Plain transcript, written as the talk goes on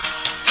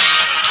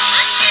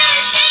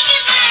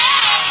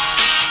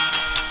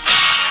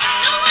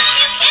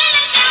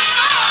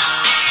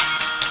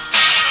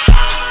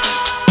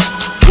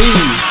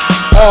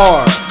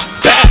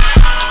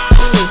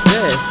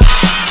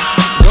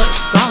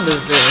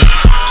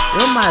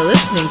I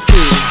listening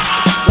to?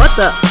 What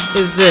the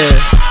is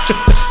this?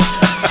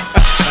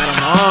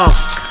 I'm all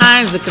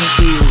kinds of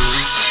confused.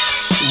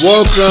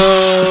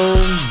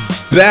 Welcome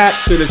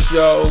back to the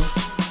show.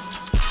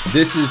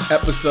 This is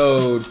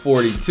episode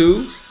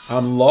 42.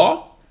 I'm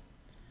Law.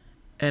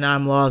 And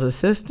I'm Law's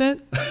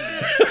assistant.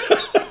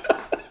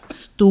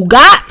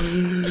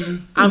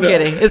 Stugat. I'm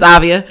kidding. It's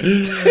Avia.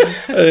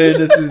 Hey,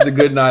 this is the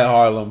Good Night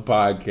Harlem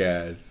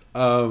podcast.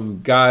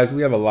 Guys,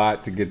 we have a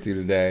lot to get to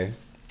today.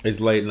 It's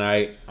late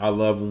night. I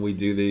love when we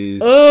do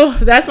these. Oh,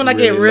 that's when I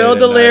get real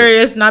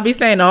delirious and I be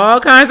saying all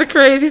kinds of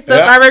crazy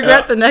stuff I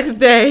regret the next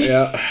day.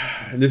 Yeah.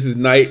 This is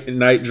night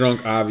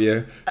drunk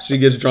Avia. She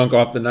gets drunk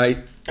off the night.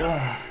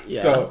 Yeah,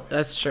 so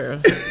that's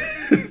true.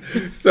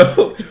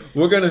 So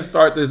we're going to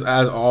start this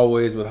as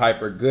always with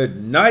Hyper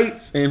Good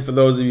Nights. And for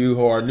those of you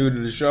who are new to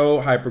the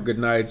show, Hyper Good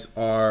Nights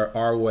are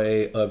our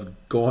way of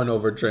going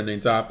over trending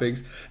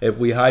topics. If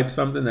we hype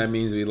something, that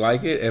means we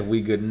like it. If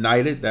we good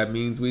night it, that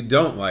means we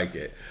don't like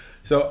it.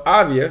 So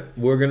Avia,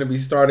 we're going to be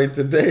starting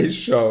today's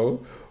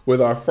show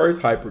with our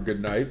first Hyper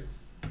Good Night.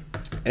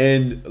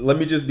 And let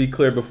me just be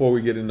clear before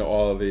we get into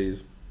all of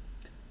these.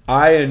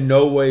 I in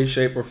no way,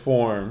 shape, or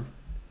form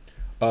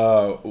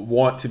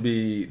want to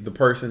be the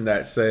person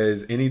that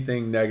says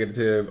anything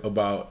negative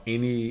about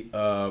any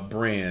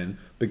brand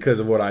because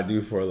of what I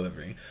do for a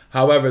living.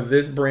 However,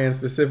 this brand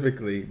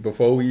specifically,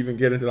 before we even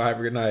get into the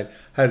Hyper Good Night,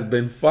 has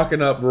been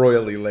fucking up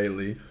royally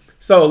lately.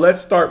 So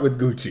let's start with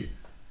Gucci.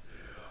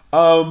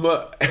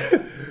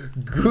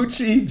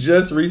 Gucci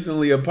just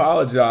recently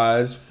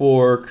apologized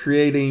for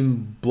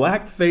creating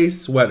blackface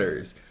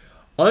sweaters,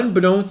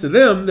 unbeknownst to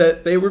them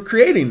that they were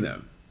creating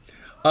them.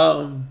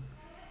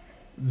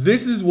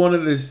 This is one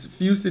of the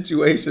few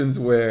situations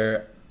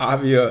where,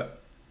 Avia,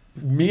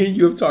 me and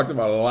you have talked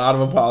about a lot of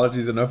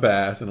apologies in the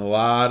past, and a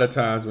lot of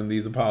times when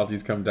these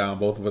apologies come down,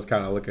 both of us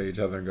kind of look at each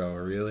other and go,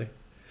 really?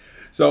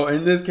 So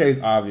in this case,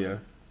 Avia,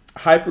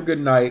 Hyper Good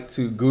Night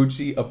to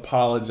Gucci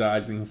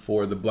apologizing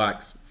for the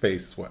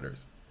blackface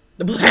sweaters.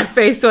 The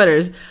blackface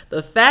sweaters.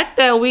 The fact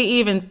that we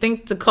even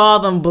think to call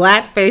them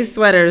blackface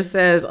sweaters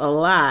says a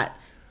lot.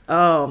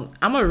 I'm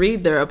going to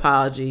read their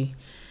apology.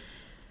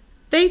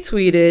 They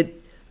tweeted,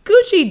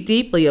 Gucci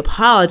deeply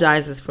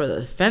apologizes for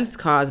the offense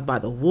caused by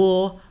the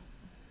wool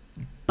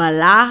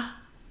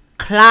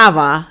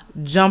balaclava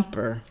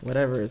jumper,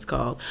 whatever it's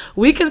called.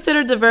 We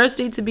consider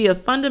diversity to be a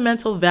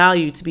fundamental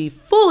value to be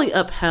fully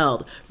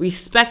upheld,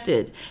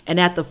 respected,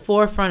 and at the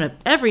forefront of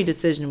every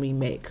decision we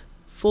make.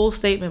 Full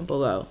statement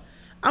below.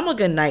 I'm going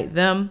to good night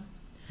them.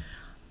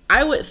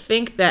 I would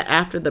think that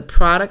after the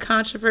Prada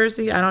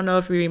controversy, I don't know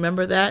if you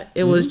remember that,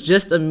 it was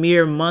just a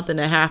mere month and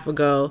a half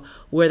ago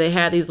where they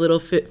had these little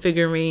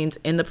figurines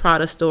in the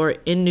Prada store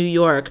in New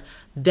York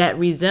that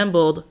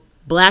resembled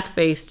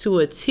blackface to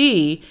a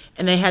T,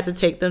 and they had to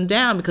take them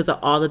down because of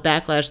all the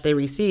backlash they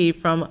received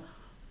from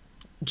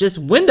just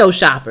window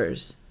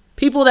shoppers.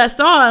 People that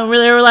saw it and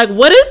they were like,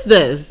 what is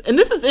this? And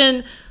this is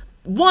in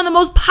one of the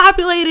most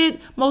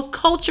populated, most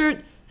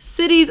cultured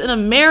cities in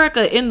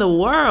America, in the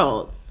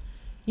world.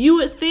 You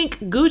would think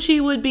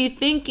Gucci would be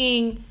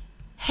thinking,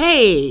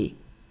 hey,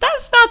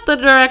 that's not the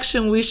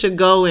direction we should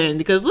go in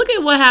because look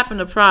at what happened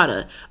to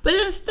Prada. But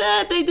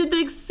instead, they did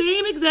the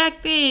same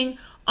exact thing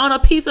on a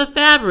piece of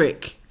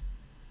fabric.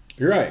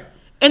 You're right.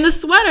 And the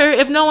sweater,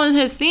 if no one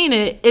has seen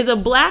it, is a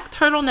black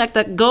turtleneck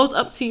that goes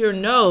up to your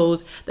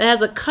nose that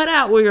has a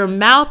cutout where your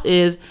mouth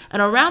is.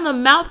 And around the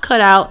mouth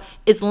cutout,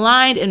 it's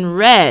lined in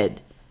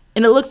red.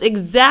 And it looks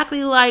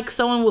exactly like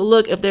someone would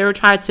look if they were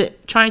trying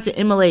to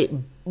emulate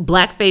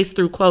blackface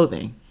through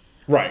clothing.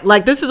 Right.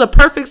 Like, this is a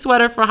perfect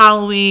sweater for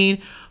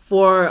Halloween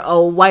for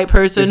a white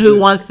person who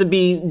wants to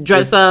be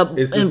dressed up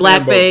in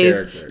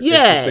blackface.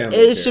 Yeah,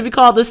 it should be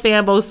called the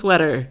Sambo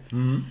sweater.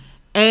 Mm-hmm.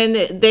 And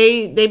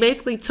they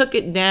basically took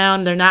it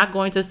down. They're not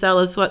going to sell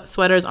the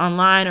sweaters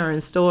online or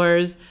in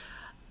stores.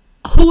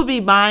 Who would be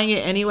buying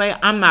it anyway?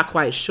 I'm not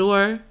quite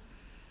sure.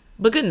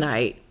 But good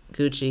night,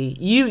 Gucci.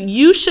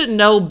 You should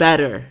know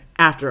better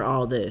after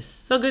all this.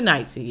 So good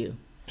night to you.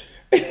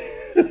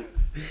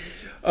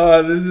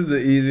 This is the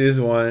easiest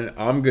one.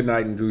 I'm good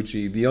nighting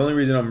Gucci. The only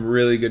reason I'm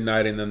really good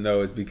nighting them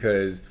though is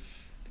because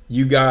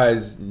you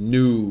guys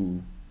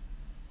knew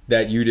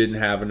that you didn't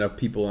have enough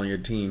people on your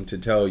team to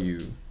tell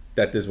you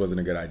that this wasn't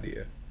a good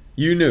idea.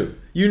 You knew.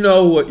 You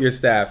know what your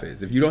staff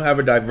is. If you don't have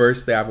a diverse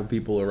staff of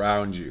people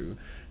around you,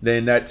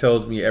 then that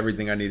tells me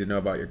everything I need to know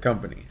about your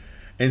company.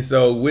 And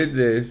so with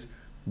this,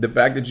 the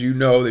fact that you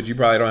know that you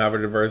probably don't have a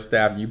diverse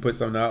staff and you put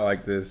something out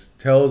like this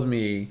tells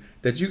me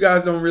that you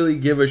guys don't really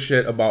give a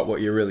shit about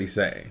what you're really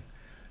saying.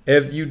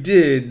 If you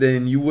did,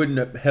 then you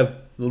wouldn't have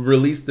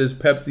released this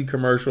Pepsi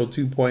commercial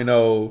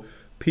 2.0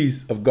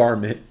 piece of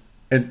garment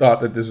and thought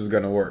that this was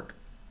going to work.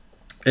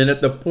 And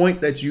at the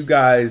point that you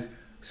guys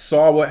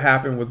saw what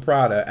happened with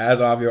Prada,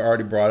 as Avia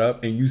already brought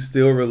up, and you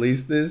still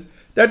released this,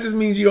 that just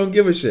means you don't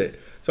give a shit.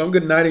 So I'm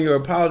good nighting your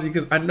apology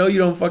because I know you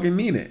don't fucking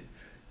mean it.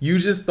 You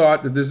just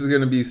thought that this was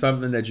going to be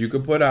something that you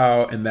could put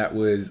out and that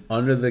was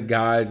under the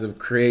guise of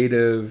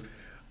creative,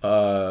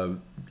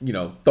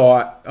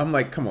 thought. I'm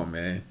like, come on,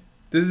 man.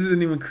 This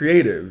isn't even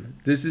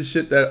creative. This is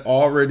shit that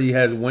already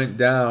has went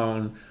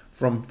down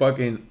from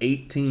fucking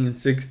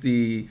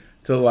 1860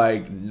 to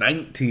like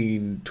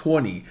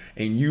 1920,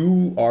 and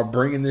you are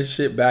bringing this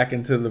shit back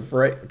into the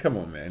fray. Come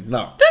on, man.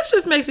 No. This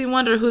just makes me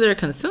wonder who their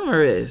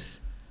consumer is.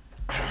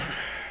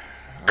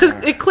 Because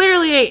it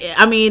clearly,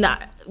 I mean,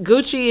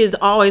 Gucci is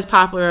always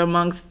popular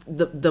amongst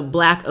the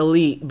black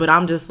elite, but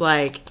I'm just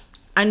like,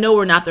 I know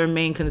we're not their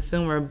main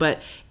consumer,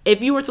 but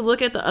if you were to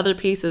look at the other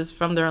pieces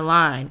from their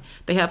line,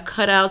 they have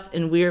cutouts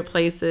in weird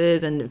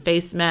places and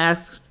face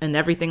masks and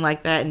everything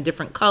like that in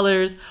different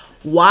colors.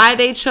 Why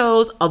they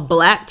chose a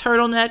black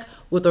turtleneck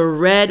with a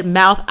red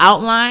mouth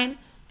outline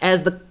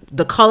as the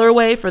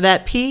colorway for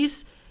that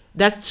piece,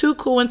 that's too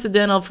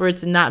coincidental for it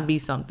to not be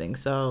something.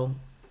 So,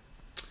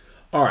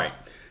 all right.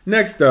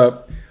 Next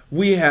up,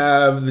 we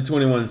have the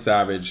 21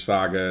 Savage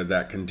saga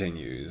that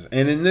continues.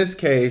 And in this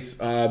case,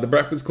 the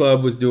Breakfast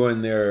Club was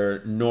doing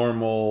their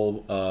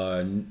normal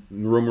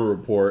rumor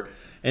report.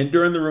 And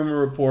during the rumor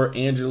report,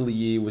 Angela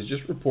Yee was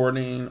just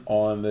reporting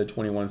on the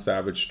 21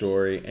 Savage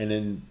story. And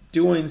in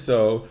doing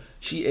so,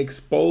 she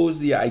exposed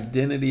the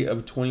identity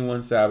of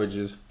 21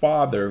 Savage's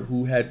father,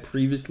 who had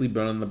previously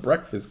been on the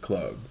Breakfast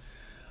Club.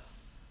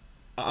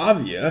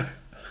 Avia,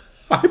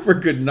 hyper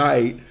good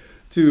night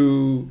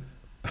to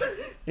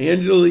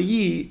Angela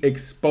Yee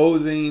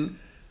exposing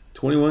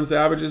 21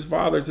 Savage's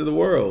father to the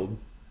world.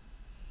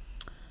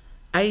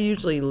 I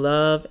usually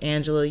love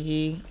Angela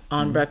Yee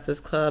on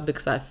Breakfast Club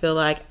because I feel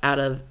like out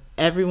of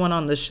everyone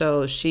on the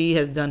show, she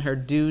has done her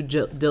due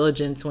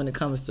diligence when it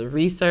comes to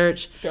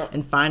research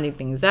and finding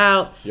things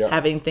out,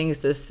 having things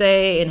to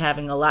say, and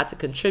having a lot to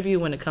contribute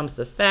when it comes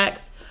to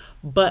facts.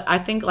 But I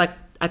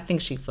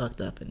think she fucked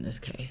up in this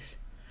case.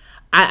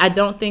 I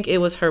don't think it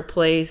was her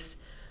place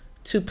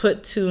to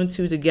put two and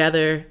two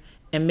together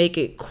and make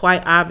it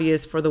quite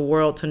obvious for the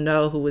world to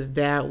know who his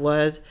dad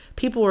was.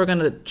 People were going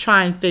to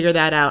try and figure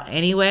that out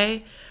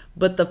anyway.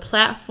 But the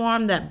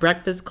platform that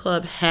Breakfast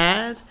Club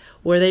has,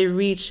 where they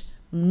reach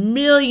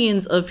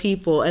millions of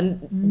people, and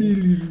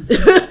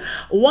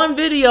one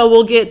video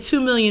will get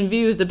 2 million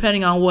views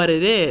depending on what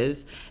it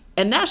is.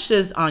 And that's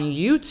just on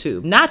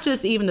YouTube, not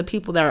just even the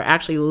people that are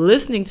actually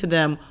listening to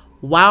them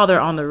while they're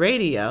on the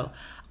radio.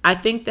 I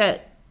think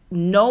that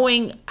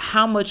knowing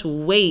how much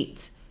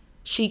weight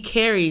she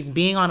carries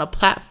being on a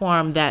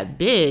platform that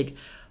big,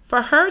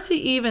 for her to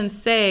even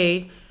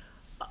say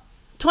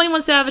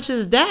 21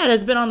 Savage's dad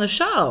has been on the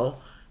show,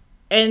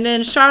 and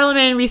then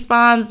Charlamagne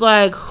responds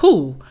like,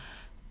 who?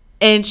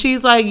 And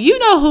she's like, you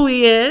know who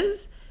he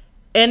is.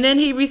 And then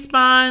he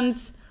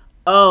responds,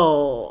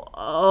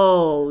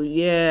 oh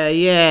yeah.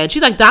 And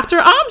she's like, Dr.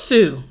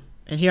 Amsu.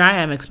 And here I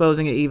am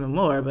exposing it even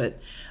more, but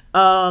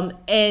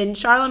and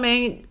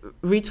Charlamagne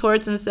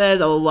retorts and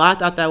says, oh, well, I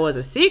thought that was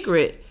a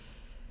secret.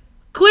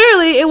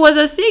 Clearly it was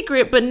a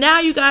secret, but now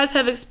you guys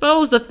have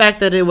exposed the fact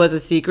that it was a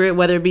secret,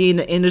 whether it be in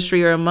the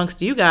industry or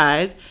amongst you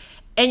guys.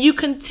 And you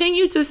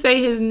continue to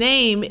say his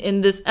name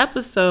in this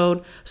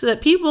episode so that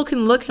people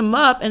can look him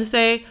up and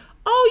say,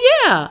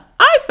 oh yeah,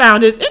 I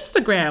found his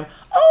Instagram.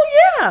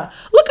 Oh yeah,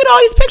 look at all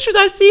these pictures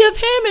I see of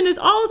him and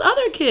all his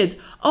other kids.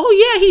 Oh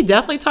yeah, he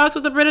definitely talks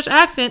with a British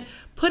accent.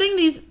 Putting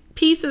these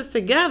pieces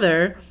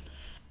together.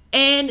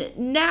 And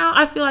now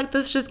I feel like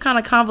this just kind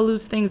of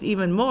convolutes things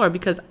even more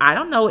because I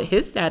don't know what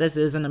his status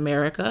is in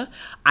America.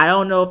 I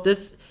don't know if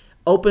this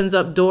opens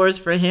up doors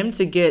for him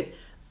to get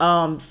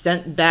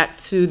sent back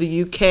to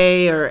the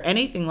UK or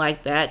anything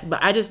like that. But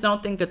I just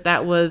don't think that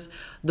that was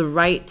the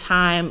right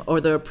time or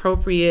the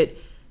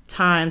appropriate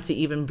time to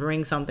even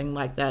bring something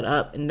like that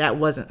up. And that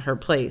wasn't her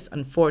place,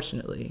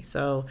 unfortunately.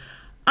 So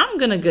I'm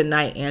going to good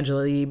night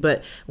Angela Yee.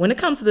 But when it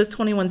comes to this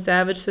 21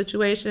 Savage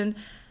situation,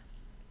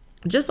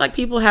 just like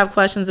people have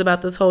questions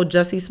about this whole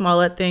Jussie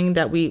Smollett thing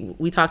that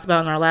we talked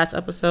about in our last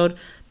episode,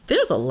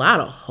 there's a lot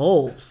of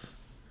holes.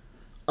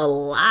 A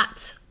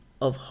lot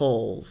of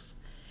holes.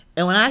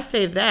 And when I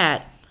say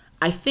that,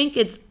 I think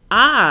it's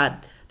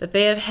odd that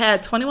they have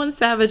had 21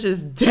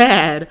 Savage's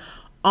dad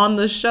on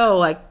the show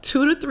like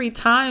 2 to 3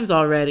 times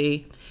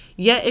already.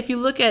 Yet if you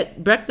look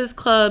at Breakfast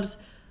Club's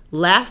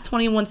last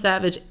 21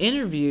 Savage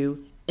interview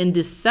in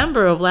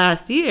December of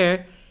last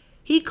year,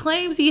 he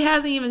claims he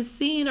hasn't even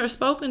seen or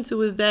spoken to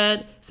his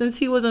dad since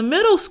he was in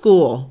middle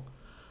school.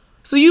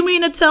 So you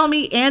mean to tell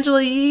me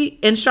Angela Yee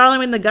and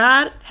Charlamagne the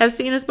God have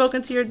seen and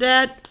spoken to your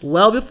dad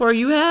well before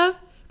you have?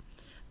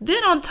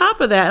 Then on top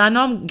of that, and I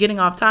know I'm getting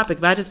off topic,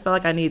 but I just felt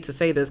like I need to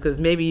say this because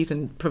maybe you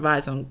can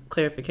provide some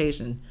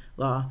clarification,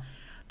 Law.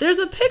 There's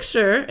a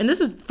picture, and this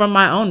is from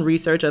my own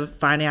research of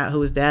finding out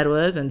who his dad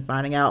was and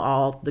finding out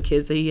all the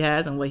kids that he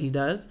has and what he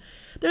does.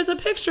 There's a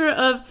picture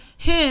of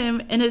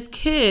him and his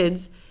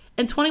kids,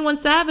 and 21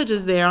 Savage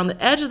is there on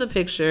the edge of the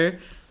picture,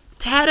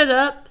 tatted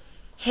up,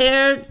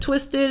 hair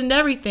twisted and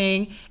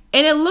everything.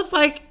 And it looks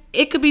like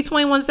it could be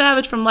 21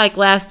 Savage from like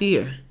last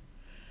year.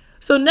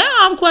 So now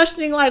I'm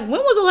questioning, like,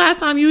 when was the last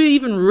time you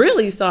even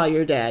really saw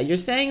your dad? You're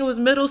saying it was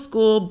middle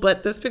school,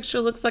 but this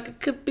picture looks like it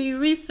could be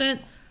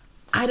recent.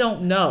 I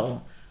don't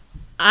know.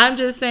 I'm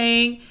just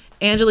saying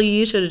Angela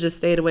Yee should have just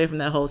stayed away from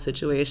that whole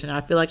situation.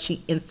 I feel like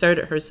she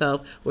inserted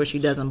herself where she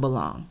doesn't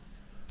belong.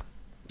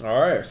 All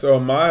right. So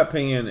my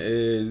opinion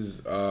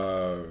is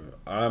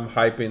I'm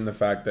hyping the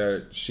fact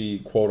that she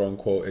quote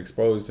unquote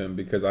exposed him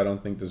because I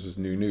don't think this was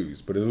new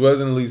news. But it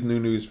wasn't at least new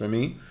news for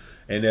me.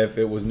 And if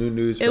it was new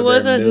news for it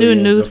wasn't new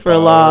news for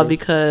Law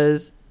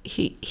because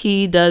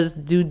he does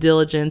due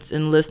diligence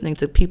in listening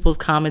to people's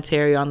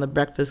commentary on The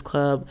Breakfast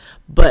Club.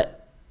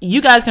 But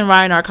you guys can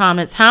write in our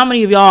comments how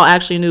many of y'all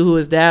actually knew who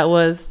his dad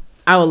was.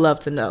 I would love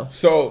to know.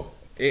 So,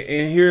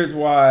 and here's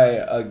why,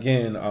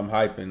 again, I'm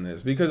hyping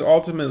this. Because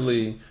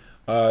ultimately,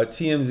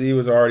 TMZ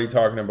was already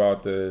talking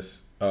about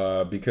this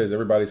because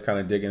everybody's kind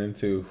of digging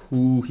into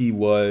who he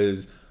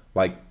was,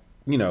 like,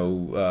 you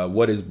know,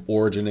 what his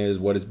origin is,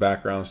 what his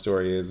background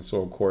story is. And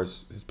so, of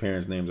course, his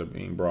parents' names are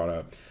being brought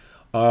up.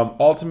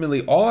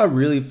 Ultimately, all I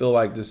really feel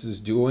like this is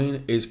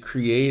doing is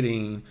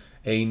creating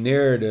a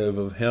narrative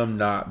of him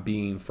not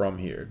being from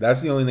here.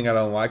 That's the only thing I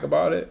don't like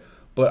about it.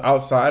 But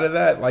outside of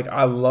that, like,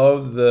 I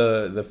love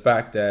the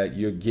fact that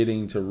you're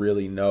getting to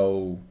really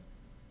know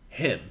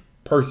him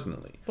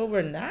personally. But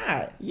we're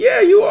not.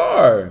 Yeah, you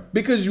are.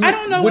 Because I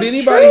don't know would what's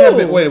anybody true. have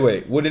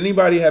been would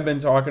anybody have been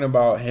talking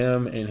about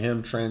him and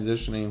him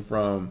transitioning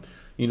from,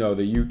 you know,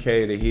 the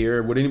UK to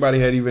here? Would anybody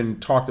have even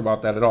talked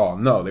about that at all?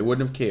 No, they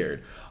wouldn't have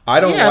cared. I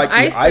don't like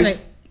the ice.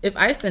 If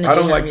Ice didn't I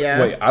don't him, like.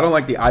 yeah. Wait, I don't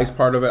like the ice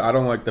part of it. I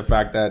don't like the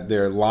fact that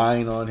they're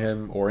lying on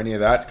him or any of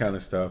that kind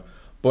of stuff.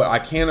 But I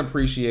can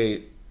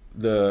appreciate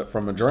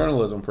from a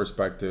journalism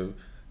perspective,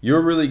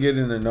 you're really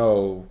getting to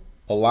know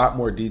a lot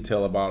more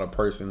detail about a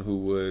person who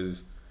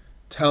was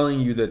telling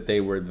you that they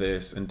were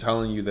this and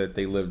telling you that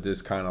they lived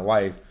this kind of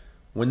life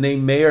when they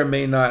may or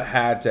may not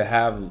had to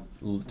have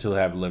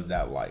lived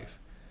that life.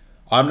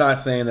 I'm not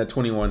saying that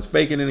 21's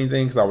faking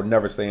anything because I would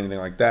never say anything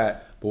like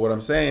that. But what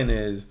I'm saying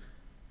is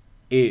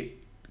it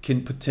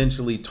can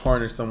potentially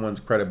tarnish someone's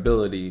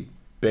credibility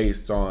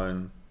based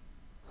on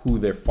who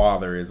their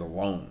father is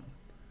alone.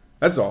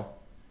 That's all.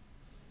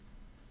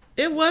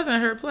 It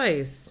wasn't her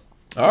place.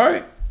 All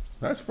right.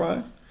 That's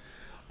fine.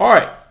 All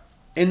right.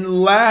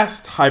 And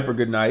last hyper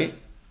good night,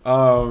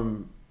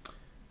 The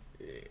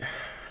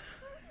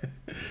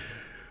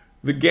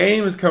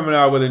Game is coming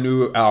out with a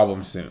new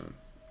album soon.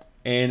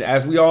 And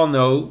as we all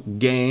know,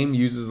 Game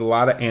uses a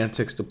lot of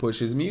antics to push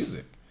his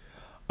music.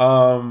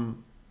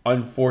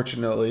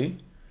 Unfortunately,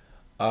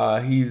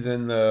 he's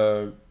in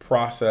the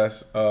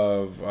process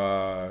of,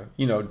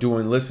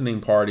 doing listening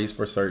parties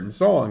for certain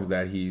songs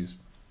that he's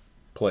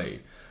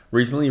played.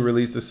 Recently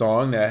released a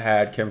song that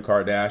had Kim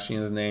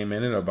Kardashian's name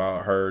in it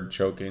about her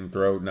choking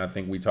throat, and I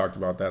think we talked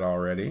about that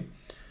already.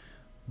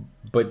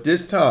 But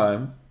this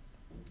time,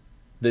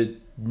 the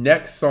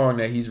next song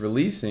that he's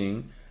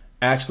releasing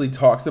actually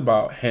talks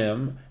about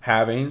him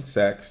having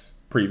sex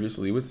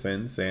previously with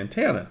Cyn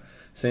Santana.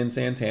 Cyn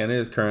Santana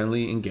is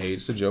currently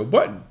engaged to Joe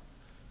Budden.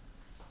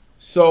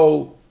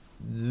 So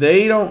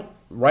they don't,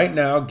 right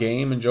now,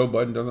 Game and Joe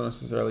Budden doesn't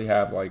necessarily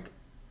have like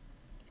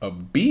a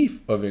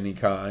beef of any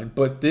kind,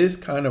 but this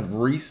kind of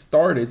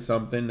restarted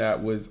something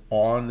that was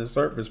on the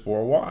surface for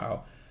a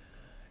while.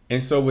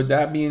 And so with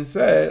that being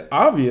said,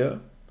 Avia,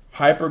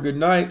 hyper good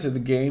night to The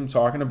Game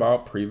talking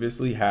about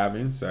previously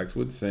having sex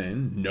with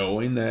Cyn,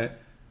 knowing that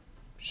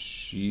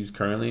she's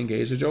currently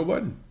engaged to Joe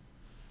Budden.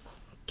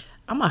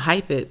 I'm going to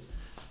hype it.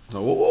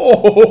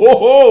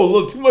 Oh, a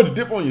little too much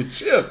dip on your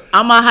chip.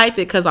 I'm going to hype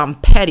it because I'm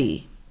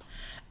petty.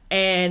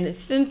 And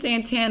Cyn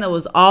Santana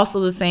was also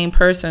the same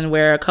person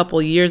where a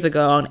couple years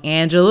ago on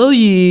Angela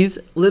Yee's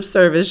lip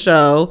service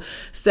show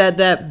said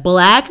that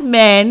black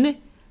men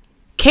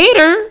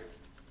cater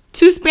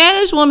to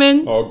Spanish women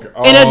in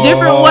a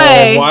different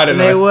way than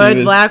they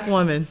would black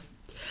women.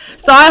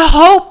 So I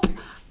hope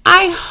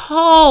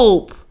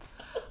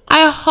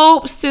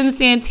Cyn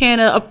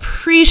Santana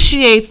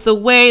appreciates the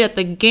way that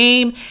The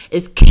Game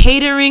is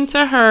catering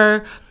to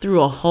her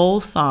through a whole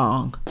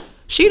song.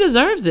 She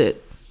deserves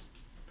it.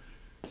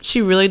 She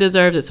really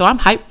deserves it. So I'm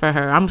hyped for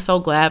her. I'm so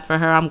glad for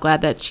her. I'm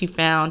glad that she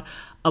found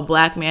a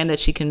black man that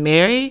she can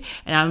marry.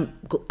 And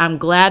I'm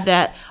glad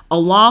that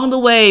along the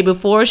way,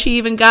 before she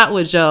even got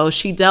with Joe,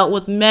 she dealt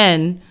with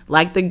men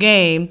like The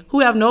Game who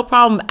have no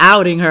problem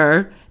outing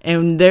her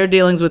and their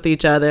dealings with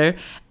each other.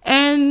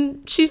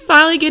 And she's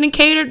finally getting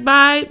catered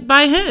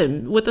by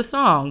him with a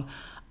song.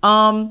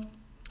 I'm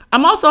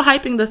also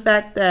hyping the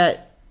fact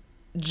that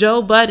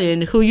Joe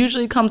Budden, who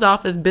usually comes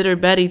off as Bitter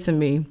Betty to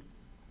me,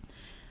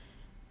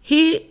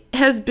 he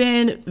has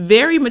been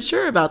very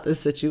mature about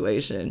this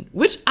situation,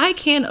 which I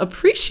can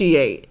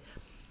appreciate.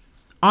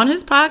 On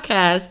his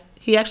podcast,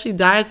 he actually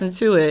dives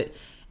into it,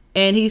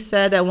 and he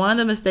said that one of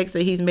the mistakes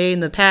that he's made in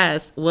the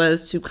past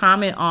was to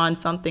comment on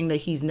something that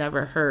he's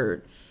never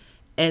heard.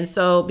 And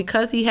so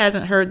because he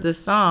hasn't heard this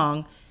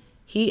song,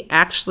 he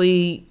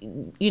actually,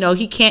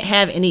 he can't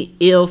have any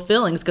ill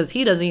feelings because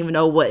he doesn't even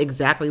know what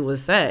exactly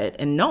was said.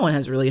 And no one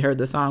has really heard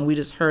the song. We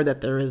just heard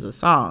that there is a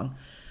song.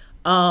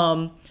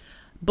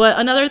 But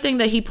another thing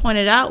that he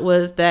pointed out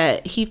was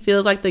that he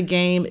feels like The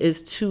Game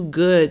is too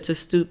good to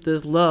stoop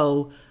this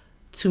low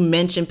to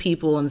mention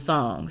people in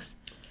songs.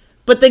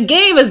 But the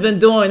game has been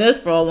doing this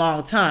for a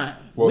long time.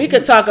 Well, we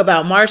could talk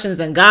about Martians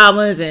and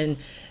goblins, and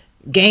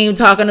Game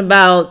talking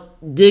about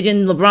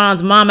digging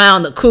LeBron's mom out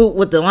in the coop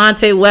with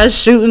Delonte West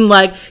shooting.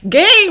 Like,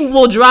 Game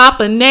will drop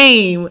a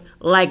name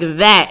like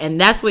that, and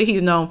that's what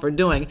he's known for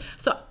doing.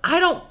 So I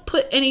don't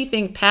put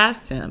anything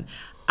past him.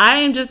 I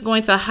am just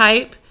going to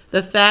hype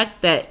the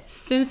fact that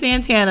Sin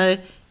Santana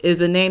is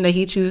the name that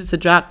he chooses to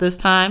drop this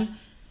time,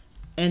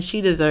 and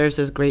she deserves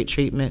this great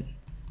treatment.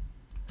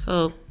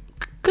 So,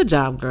 good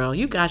job, girl.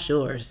 You got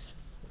yours.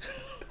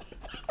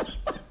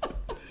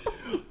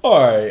 All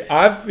right,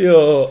 I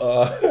feel.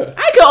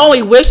 I could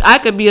only wish I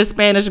could be a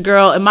Spanish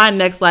girl in my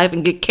next life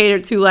and get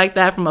catered to like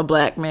that from a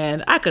black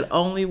man. I could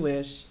only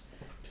wish.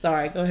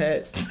 Sorry, go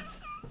ahead.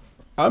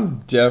 I'm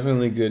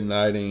definitely good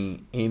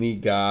nighting any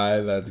guy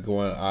that's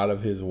going out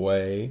of his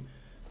way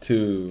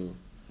to,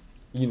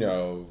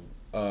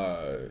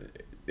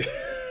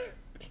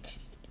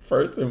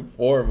 first and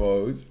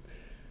foremost,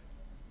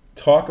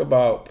 talk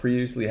about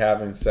previously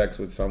having sex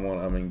with someone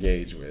I'm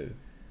engaged with,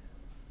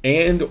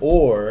 and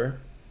or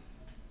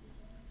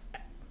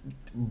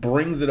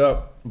brings it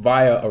up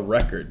via a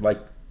record. Like,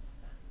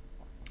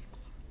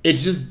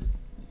 it's just,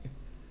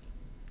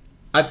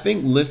 I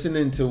think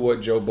listening to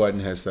what Joe Budden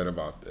has said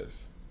about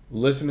this,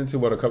 listening to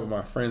what a couple of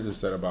my friends have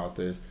said about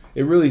this,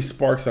 it really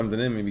sparked something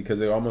in me,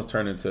 because it almost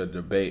turned into a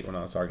debate when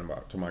I was talking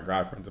to my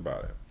guy friends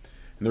about it.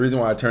 And the reason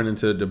why I turned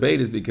into a debate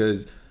is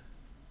because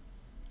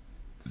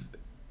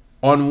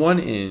on one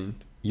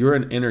end, you're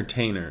an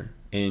entertainer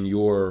and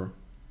your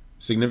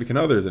significant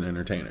other is an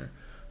entertainer.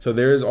 So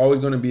there is always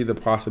going to be the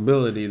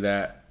possibility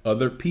that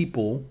other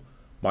people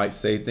might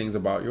say things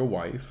about your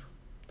wife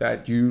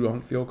that you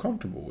don't feel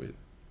comfortable with.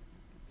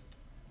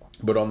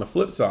 But on the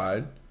flip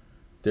side,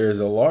 there's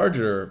a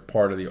larger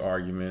part of the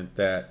argument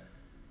that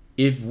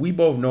if we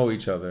both know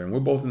each other and we're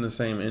both in the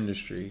same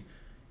industry,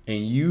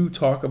 and you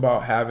talk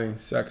about having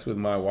sex with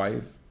my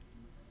wife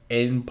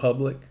in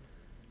public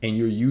and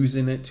you're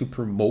using it to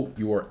promote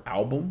your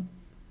album,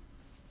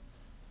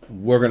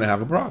 we're going to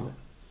have a problem.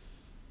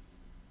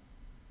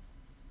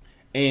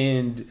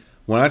 And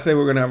when I say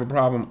we're going to have a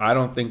problem, I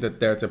don't think that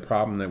that's a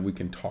problem that we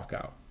can talk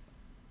out.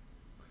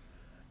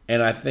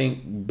 And I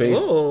think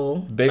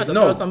no,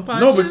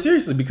 but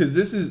seriously, because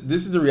this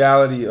is the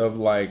reality of,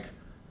 like,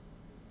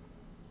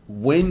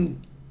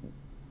 when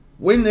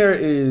there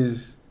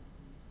is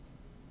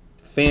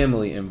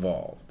family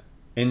involved,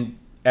 and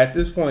at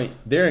this point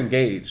they're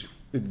engaged.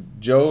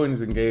 Joe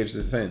is engaged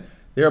to Sin.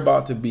 They're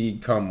about to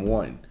become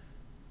one,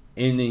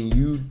 and then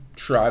you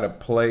try to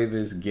play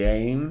this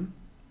game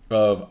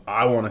of,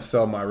 I want to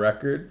sell my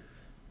record.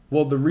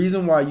 Well, the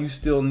reason why you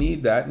still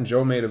need that, and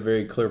Joe made a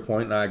very clear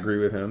point, and I agree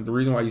with him, the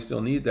reason why you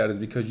still need that is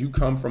because you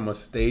come from a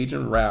stage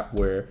in rap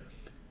where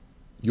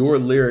your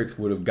lyrics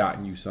would have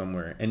gotten you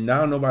somewhere, and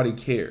now nobody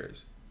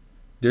cares.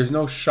 There's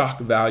no shock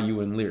value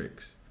in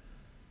lyrics.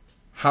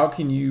 How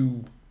can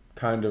you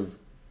kind of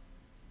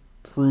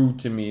prove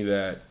to me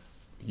that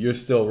you're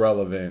still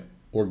relevant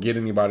or get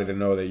anybody to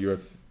know that your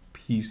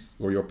piece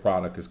or your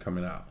product is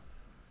coming out?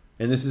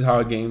 And this is how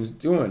a game's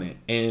doing it.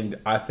 And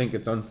I think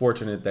it's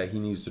unfortunate that he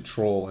needs to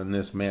troll in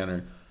this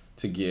manner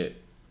to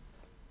get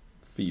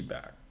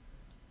feedback.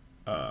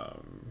 I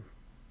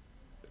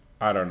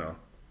don't know.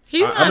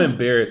 I'm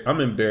embarrassed. I'm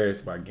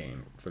embarrassed by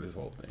Game for this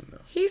whole thing, though.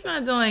 He's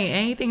not doing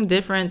anything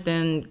different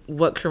than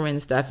what Corinne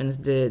Steffens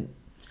did.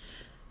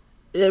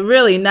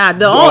 Really not.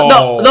 The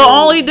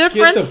only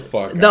difference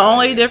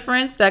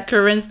that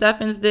Corinne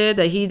Steffens did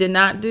that he did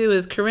not do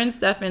is Corinne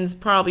Steffens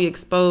probably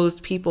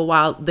exposed people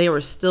while they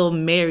were still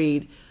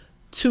married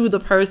to the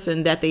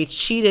person that they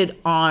cheated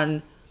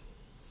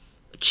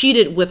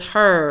with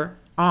her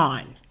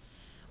on,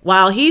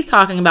 while he's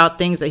talking about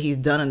things that he's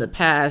done in the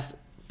past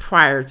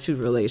prior to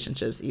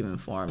relationships even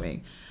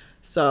forming.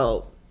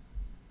 So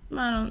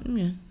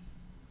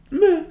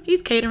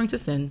he's catering to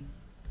Sin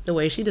the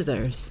way she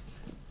deserves.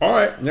 All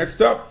right,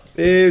 next up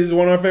is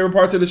one of my favorite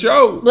parts of the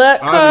show. Black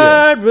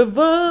Card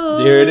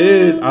Revoke. There it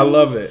is. I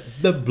love it.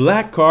 The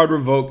Black Card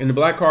Revoke. And the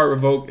Black Card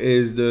Revoke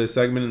is the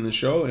segment in the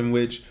show in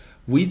which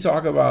we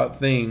talk about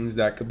things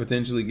that could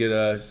potentially get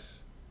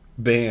us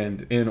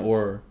banned in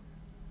or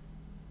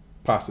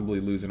possibly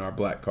losing our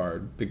black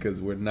card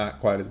because we're not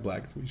quite as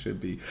black as we should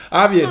be.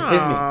 Avia,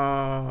 hit me.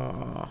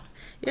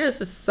 Yeah,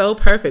 this is so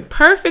perfect.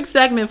 Perfect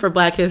segment for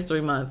Black History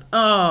Month.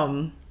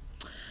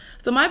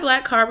 So my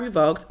black card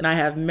revoked, and I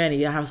have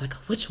many. I was like,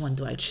 which one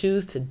do I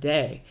choose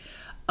today?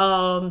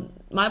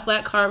 My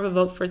black card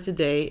revoked for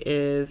today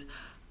is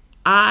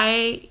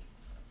I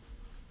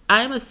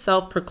am a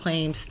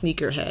self-proclaimed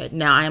sneakerhead.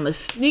 Now, I am a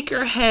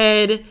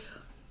sneakerhead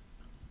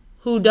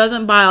who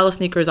doesn't buy all the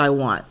sneakers I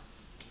want.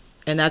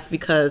 And that's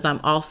because I'm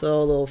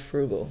also a little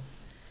frugal.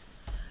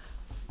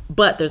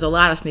 But there's a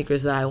lot of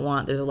sneakers that I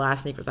want. There's a lot of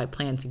sneakers I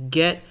plan to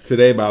get.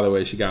 Today, by the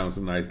way, she got on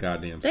some nice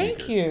goddamn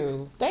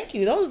sneakers. Thank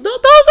you. Those old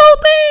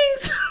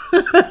things.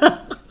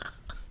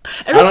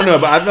 I don't know,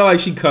 but I feel like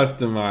she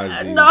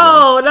customized these.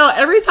 No.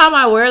 Every time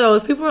I wear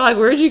those, people are like,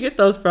 "Where'd you get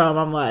those from?"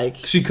 I'm like,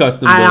 she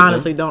custom. I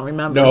honestly don't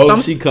remember.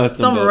 No, she custom.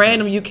 Some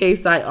random UK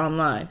site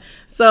online.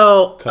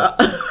 So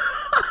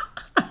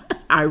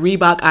I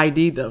Reebok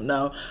ID'd them.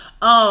 No,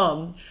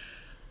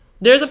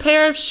 there's a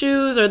pair of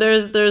shoes, or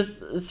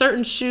there's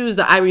certain shoes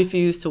that I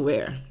refuse to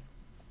wear,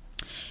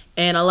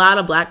 and a lot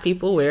of black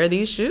people wear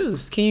these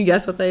shoes. Can you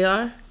guess what they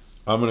are?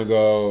 I'm gonna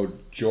go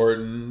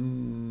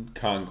Jordan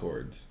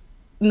Concords.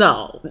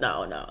 No.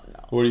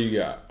 What do you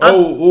got? Let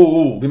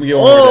me get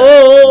one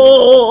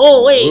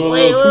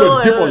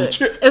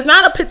wait. It's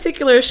not a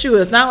particular shoe.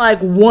 It's not like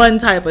one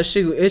type of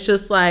shoe. It's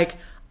just like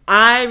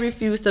I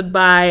refuse to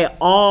buy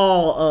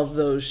all of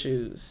those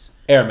shoes.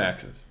 Air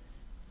Maxes.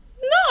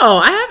 No,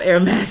 I have Air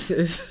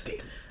Maxes.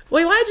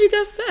 Wait, why'd you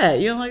guess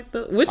that? You don't like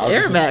which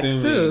Air Max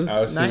too?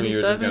 I was assuming you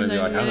were just gonna be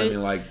like, I don't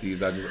even like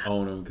these. I just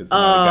own them because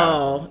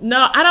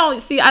no, I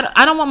don't see.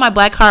 I don't want my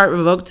black card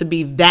revoked to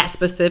be that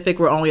specific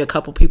where only a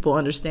couple people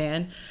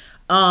understand.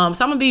 So I'm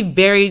gonna be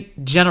very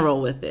general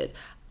with it.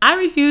 I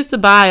refuse to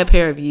buy a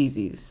pair of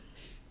Yeezys.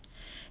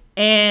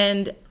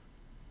 And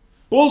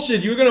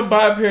bullshit, you were gonna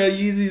buy a pair of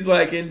Yeezys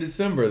like in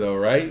December though,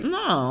 right?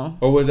 No.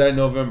 Or was that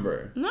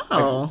November?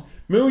 No.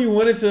 Remember we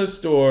went into a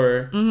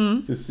store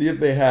to see if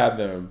they had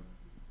them.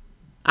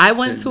 I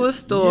went to a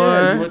store.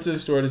 Yeah, you went to the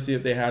store to see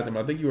if they had them.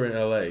 I think you were in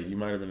LA. You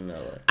might have been in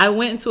LA. I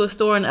went into a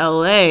store in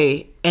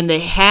LA and they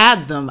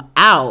had them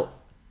out.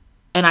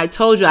 And I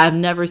told you I've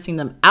never seen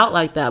them out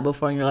like that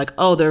before. And you're like,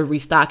 oh, they're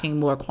restocking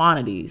more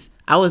quantities.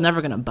 I was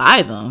never going to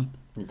buy them.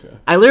 Okay.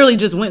 I literally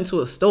just went to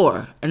a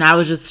store and I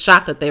was just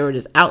shocked that they were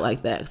just out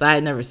like that because I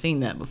had never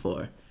seen that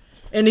before.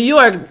 In New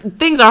York,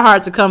 things are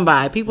hard to come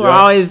by. People are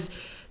always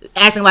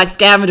acting like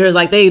scavengers,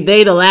 like they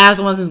the last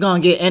ones who's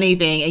gonna get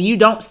anything, and you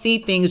don't see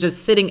things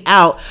just sitting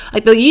out.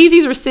 Like the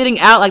Yeezys were sitting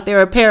out like they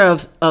were a pair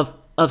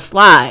of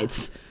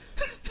slides.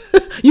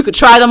 You could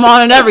try them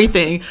on and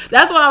everything.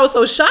 That's why I was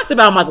so shocked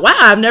about. I'm like, wow,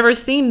 I've never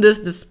seen this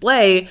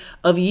display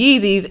of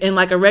Yeezys in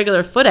like a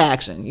regular foot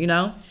action, you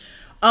know.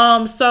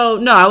 So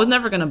no, I was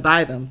never gonna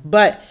buy them,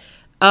 but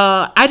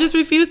I just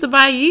refuse to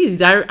buy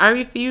Yeezys. I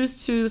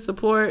refuse to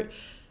support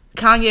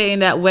Kanye in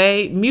that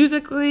way.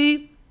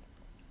 Musically,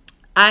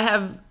 I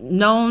have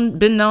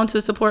been known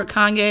to support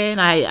Kanye, and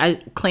I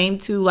claim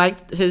to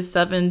like his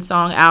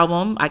 7-song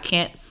album. I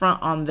can't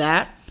front on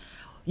that.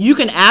 You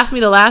can ask me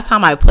the last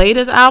time I played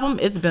his album.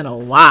 It's been a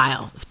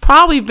while. It's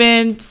probably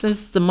been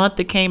since the month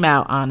it came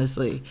out,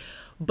 honestly.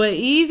 But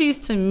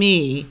Yeezys to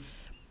me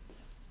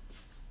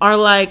are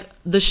like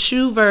the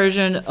shoe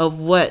version of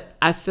what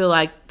I feel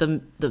like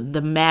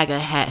the MAGA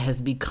hat has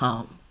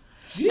become.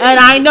 Yeah. And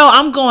I know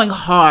I'm going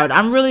hard.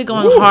 I'm really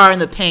going hard in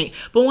the paint.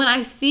 But when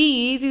I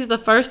see Yeezys, the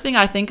first thing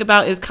I think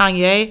about is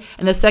Kanye.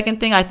 And the second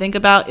thing I think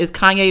about is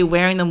Kanye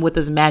wearing them with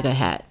his MAGA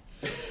hat.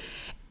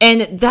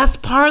 And that's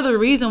part of the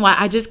reason why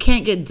I just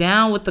can't get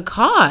down with the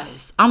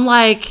cause. I'm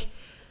like,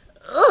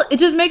 ugh, it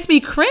just makes me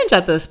cringe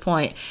at this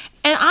point.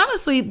 And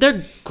honestly,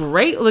 they're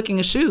great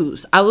looking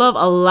shoes. I love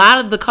a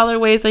lot of the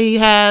colorways that he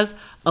has,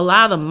 a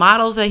lot of the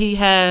models that he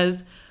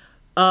has,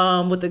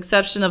 with the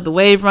exception of the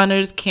Wave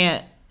Runners. I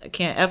can't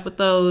F with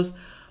those.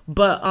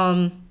 But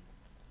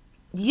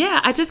yeah,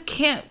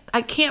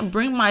 I can't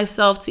bring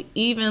myself to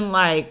even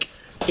like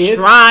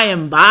try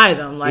and buy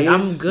them. Like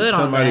I'm good on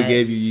that. Somebody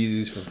gave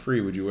you Yeezys for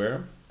free, would you wear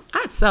them?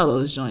 I'd sell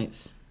those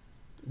joints.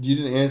 You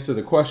didn't answer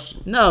the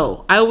question.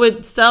 No, I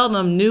would sell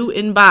them new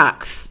in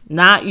box,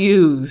 not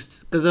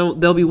used, because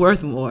they'll be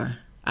worth more.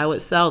 I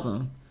would sell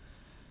them.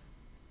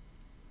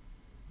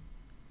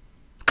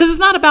 Because it's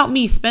not about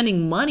me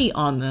spending money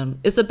on them.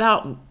 It's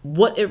about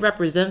what it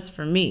represents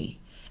for me.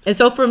 And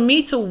so for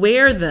me to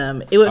wear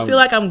them, it would feel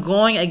like I'm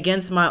going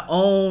against my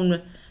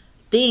own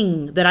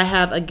thing that I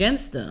have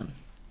against them.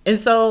 And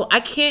so I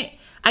can't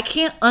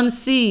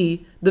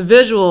unsee the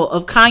visual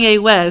of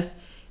Kanye West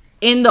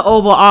in the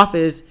Oval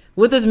Office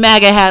with his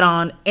MAGA hat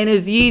on and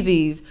his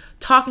Yeezys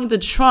talking to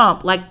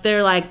Trump like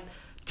they're like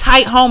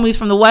tight homies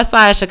from the west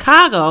side of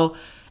Chicago,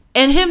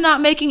 and him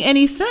not making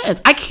any sense.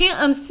 I can't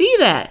unsee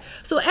that.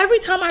 So every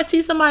time I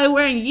see somebody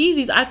wearing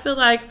Yeezys, I feel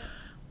like,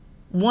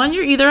 one,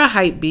 you're either a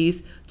hype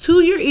beast.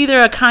 2, you're either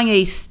a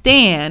Kanye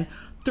stan.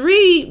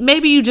 3,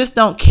 maybe you just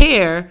don't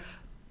care.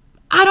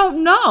 I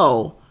don't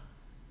know.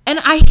 And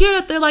I hear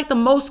that they're like the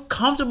most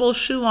comfortable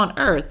shoe on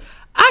earth.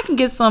 I can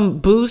get some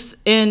Boosts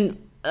in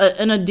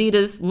an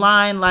Adidas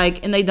line,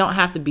 like, and they don't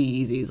have to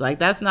be Yeezys. Like,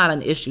 that's not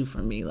an issue for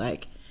me.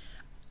 Like,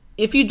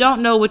 if you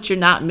don't know what you're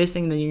not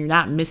missing, then you're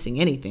not missing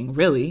anything,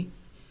 really.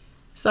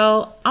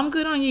 So I'm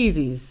good on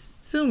Yeezys.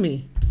 Sue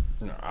me.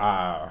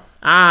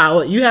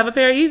 What, you have a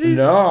pair of Yeezys?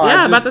 No,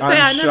 yeah, I'm about to say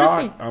I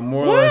never seen. I'm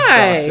more or less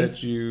shocked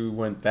that you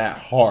went that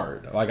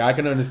hard. Like, I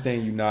can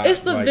understand you not. It's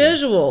the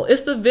visual.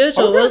 It's the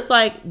visual. Okay. It's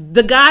like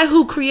the guy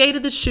who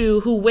created the shoe,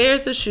 who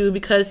wears the shoe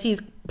because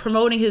he's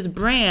promoting his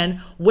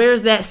brand,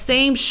 wears that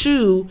same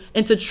shoe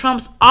into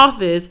Trump's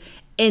office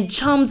and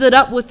chums it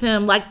up with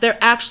him like they're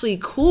actually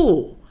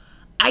cool.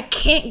 I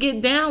can't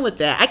get down with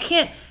that. I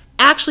can't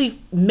actually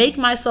make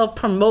myself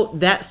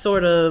promote that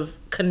sort of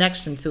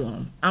connection to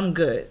him. I'm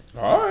good.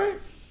 All right.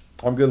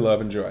 I'm good, love,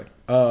 and joy.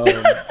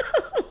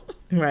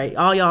 Right.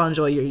 All y'all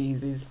enjoy your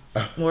Yeezys.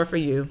 More for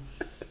you.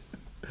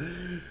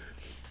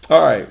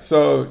 All right.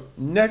 So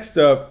next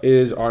up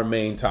is our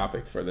main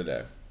topic for the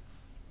day.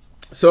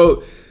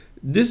 So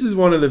this is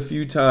one of the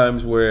few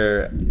times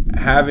where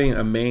having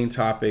a main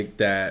topic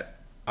that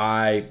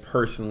I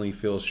personally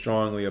feel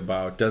strongly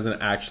about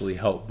doesn't actually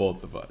help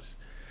both of us.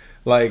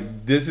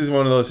 Like, this is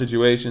one of those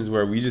situations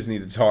where we just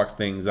need to talk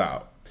things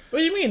out. What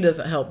do you mean it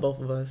doesn't help both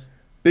of us?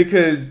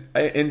 Because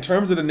in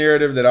terms of the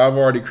narrative that I've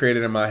already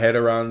created in my head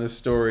around this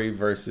story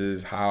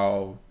versus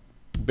how,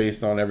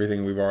 based on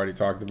everything we've already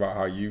talked about,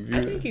 how you view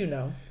it. I think you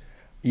know.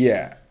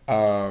 Yeah.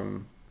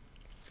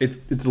 It's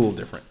a little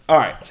different. All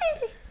right.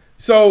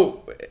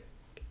 So,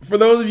 for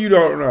those of you who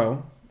don't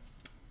know,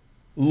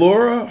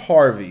 Laura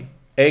Harvey,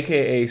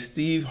 a.k.a.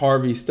 Steve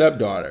Harvey's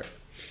stepdaughter,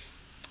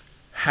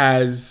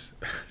 has...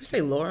 You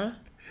say Laura?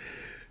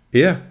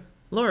 Yeah.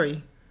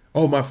 Lori.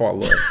 Oh, my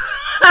fault, Laura.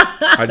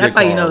 That's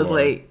how you know it's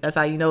late. That's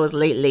how you know it's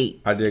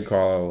late. I did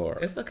call her Laura.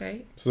 It's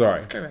okay. Sorry.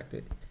 It's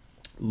corrected.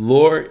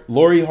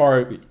 Lori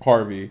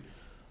Harvey,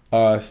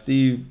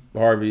 Steve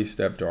Harvey's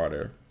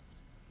stepdaughter.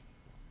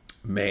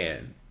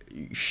 Man,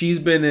 she's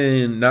been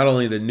in not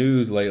only the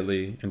news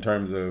lately in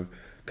terms of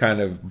kind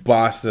of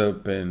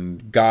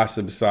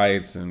gossip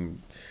sites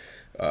and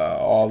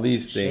all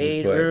these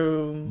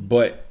things,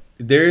 but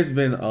there's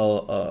been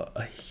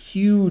a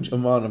huge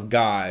amount of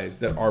guys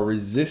that are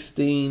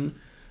resisting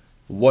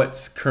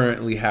what's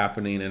currently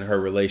happening in her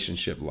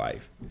relationship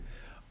life.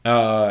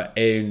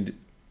 And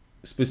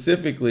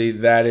specifically,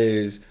 that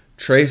is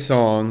Trey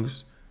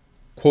Songz,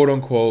 quote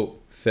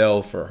unquote,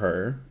 fell for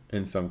her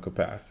in some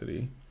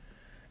capacity.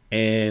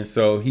 And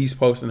so he's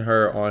posting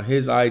her on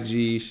his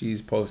IG.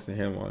 She's posting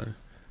him on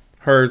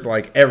hers,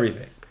 like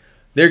everything.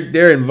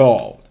 They're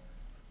involved.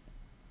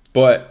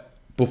 But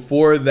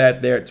before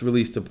that's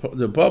released to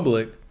the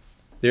public,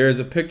 there is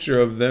a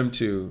picture of them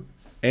two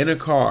in a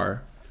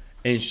car,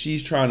 and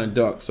she's trying to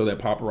duck so that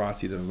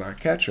paparazzi does not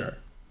catch her.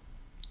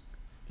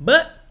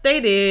 But they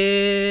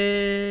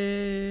did.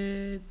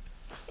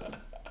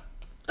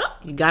 Oh,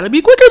 you gotta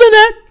be quicker than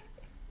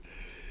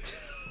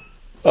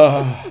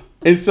that.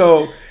 And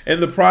so, in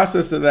the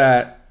process of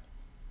that,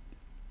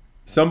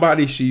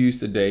 somebody she used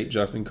to date,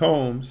 Justin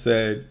Combs,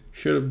 said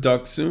should have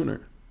ducked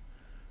sooner.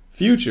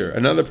 Future,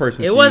 another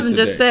person. It wasn't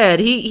just said.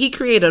 He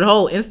created a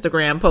whole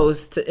Instagram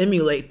post to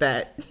emulate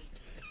that.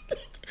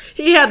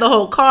 He had the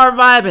whole car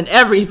vibe and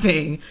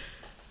everything.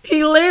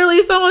 He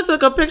literally, someone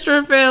took a picture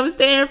of him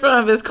standing in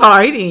front of his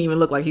car. He didn't even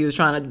look like he was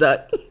trying to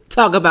duck.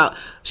 Talk about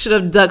should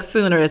have ducked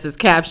sooner as his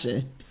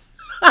caption.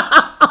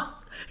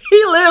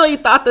 He literally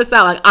thought this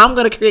out. Like, I'm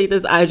going to create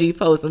this IG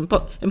post and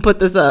put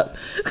this up.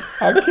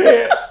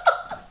 I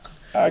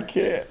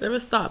can't. There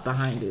was thought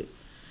behind it.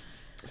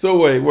 So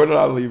wait, where did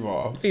I leave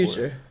off?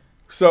 Future.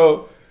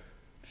 So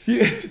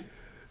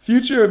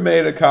Future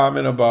made a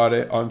comment about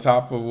it on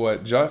top of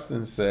what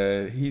Justin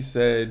said. He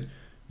said,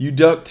 "You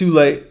ducked too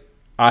late.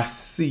 I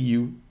see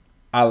you.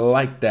 I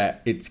like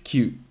that. It's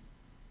cute.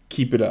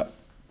 Keep it up."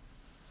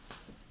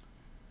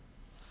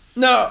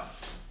 Now,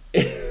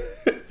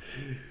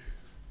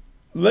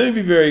 let me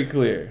be very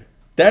clear.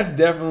 That's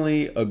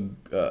definitely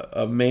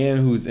a man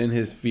who's in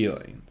his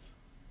feelings.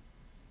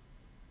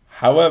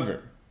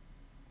 However,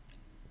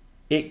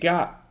 it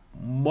got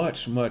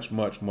much, much,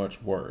 much,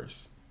 much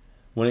worse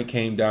when it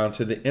came down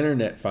to the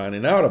internet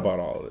finding out about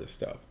all of this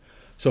stuff.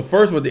 So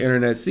first, what the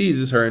internet sees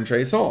is her and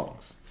Trey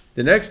Songz.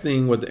 The next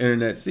thing what the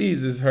internet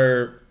sees is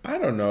her, I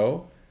don't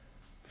know,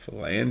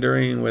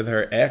 philandering with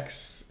her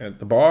ex at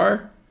the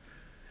bar.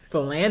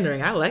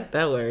 Philandering, I like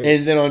that word.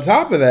 And then on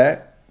top of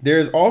that,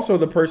 there's also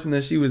the person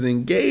that she was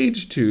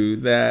engaged to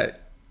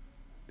that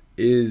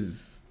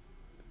is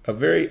a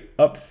very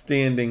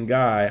upstanding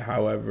guy.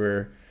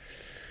 However,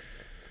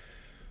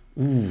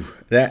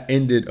 that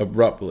ended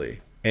abruptly.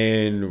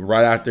 And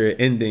right after it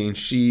ending,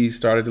 she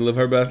started to live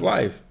her best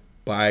life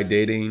by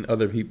dating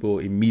other people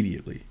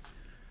immediately.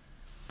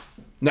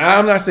 Now,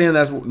 I'm not saying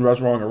that's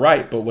wrong or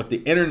right, but what the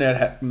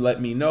internet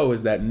let me know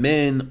is that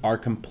men are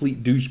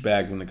complete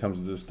douchebags when it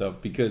comes to this stuff,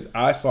 because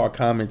I saw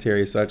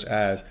commentary such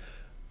as,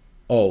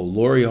 "Oh,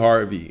 Lori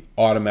Harvey,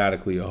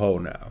 automatically a hoe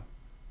now."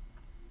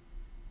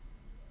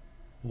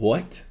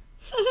 What?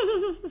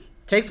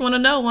 Takes one to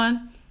know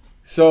one.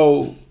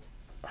 So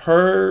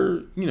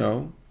her,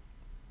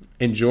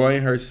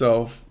 enjoying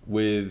herself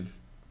with,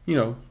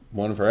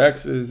 one of her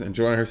exes,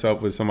 enjoying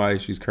herself with somebody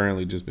she's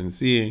currently just been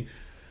seeing,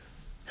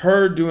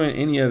 her doing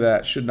any of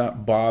that should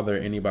not bother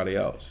anybody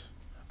else.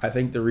 I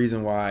think the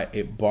reason why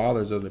it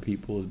bothers other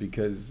people is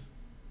because,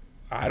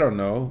 I don't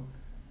know,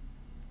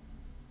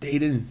 they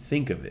didn't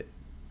think of it.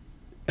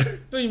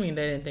 What do you mean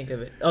they didn't think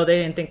of it? Oh,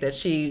 they didn't think that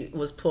she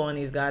was pulling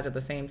these guys at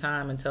the same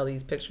time until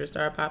these pictures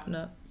started popping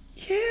up?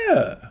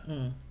 Yeah.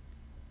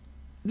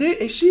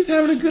 She's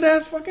having a good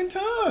ass fucking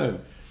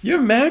time.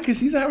 You're mad because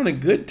she's having a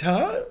good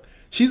time?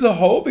 She's a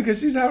hoe because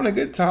she's having a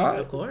good time?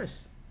 Of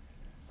course.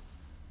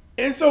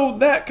 And so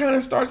that kind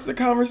of starts the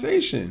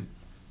conversation.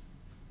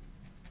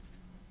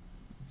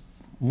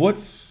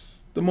 What's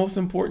the most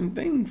important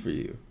thing for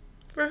you?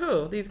 For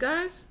who? These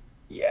guys?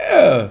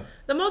 Yeah.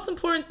 The most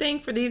important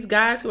thing for these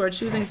guys who are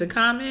choosing to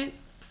comment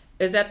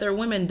is that their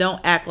women don't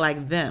act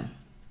like them.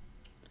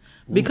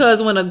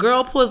 Because when a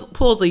girl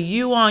pulls a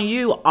you on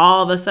you,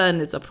 all of a sudden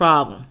it's a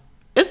problem.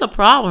 It's a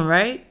problem,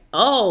 right?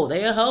 Oh,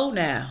 they a hoe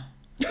now.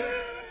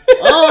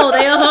 Oh,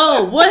 they a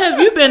hoe. What have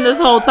you been this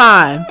whole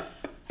time?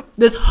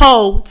 This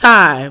whole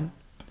time.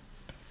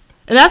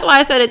 And that's why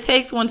I said it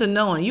takes one to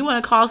know one. You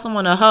want to call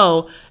someone a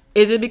hoe,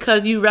 is it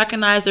because you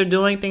recognize they're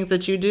doing things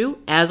that you do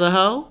as a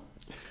hoe?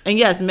 And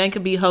yes, men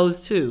could be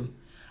hoes too.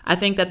 I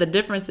think that the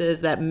difference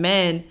is that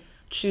men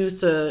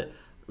choose to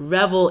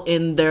revel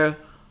in their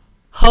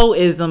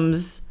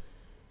hoisms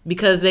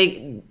because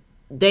they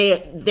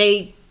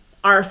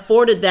are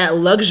afforded that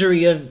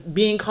luxury of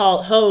being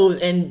called hoes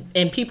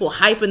and people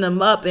hyping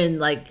them up and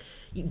like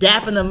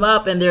dapping them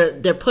up, and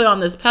they're put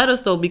on this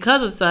pedestal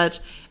because of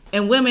such.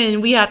 And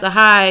women, we have to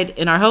hide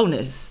in our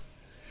wholeness.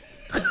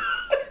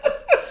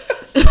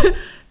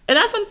 And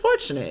that's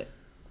unfortunate.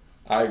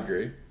 I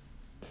agree.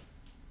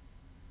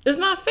 It's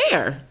not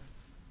fair.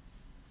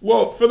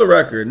 Well, for the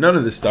record, none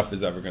of this stuff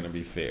is ever going to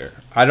be fair.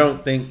 I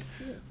don't think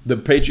the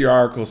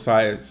patriarchal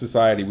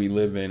society we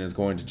live in is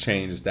going to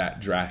change that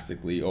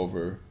drastically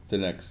over the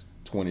next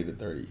 20 to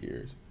 30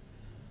 years.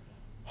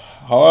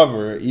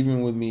 However,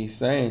 even with me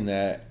saying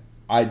that,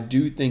 I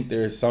do think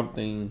there's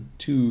something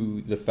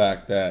to the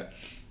fact that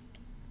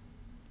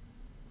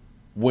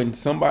when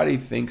somebody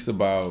thinks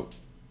about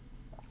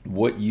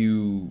what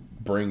you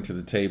bring to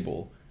the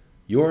table,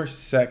 your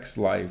sex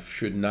life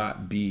should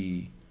not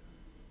be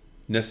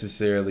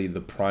necessarily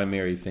the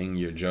primary thing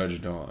you're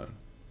judged on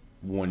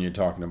when you're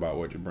talking about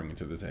what you're bringing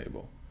to the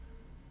table.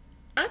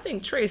 I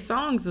think Trey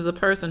Songz is a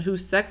person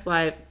whose sex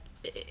life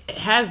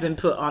has been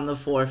put on the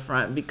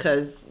forefront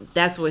because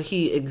that's what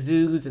he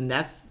exudes, and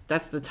that's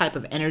the type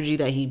of energy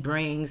that he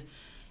brings.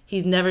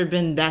 He's never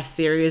been that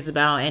serious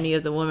about any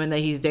of the women that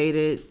he's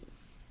dated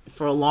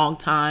for a long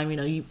time. You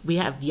know, we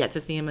have yet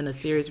to see him in a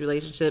serious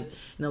relationship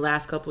in the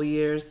last couple of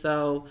years.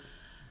 So,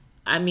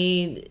 I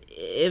mean,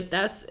 if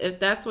that's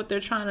what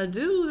they're trying to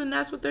do, then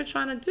that's what they're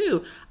trying to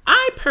do.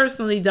 I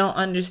personally don't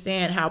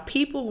understand how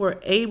people were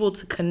able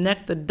to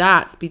connect the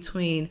dots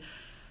between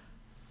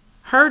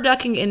her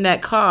ducking in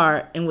that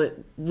car and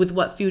with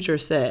what Future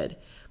said.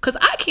 Because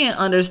I can't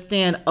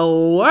understand a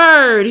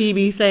word he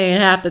be saying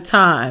half the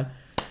time.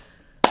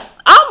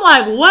 I'm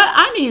like, what?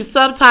 I need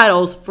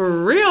subtitles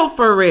for real,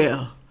 for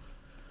real.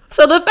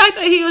 So the fact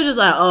that he was just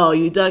like, oh,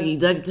 you ducky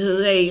too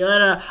late.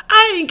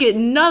 I didn't get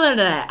none of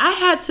that. I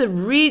had to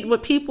read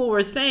what people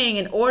were saying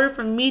in order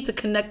for me to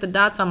connect the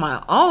dots on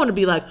my own to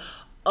be like,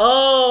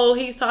 oh,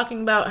 he's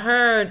talking about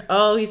her. And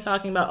oh, he's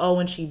talking about,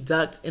 when she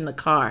ducked in the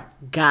car.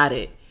 Got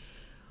it.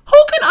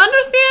 Who can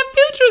understand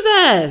Future's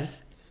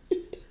ass?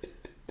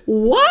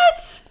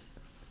 What?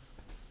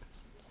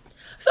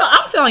 So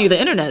I'm telling you,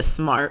 the internet's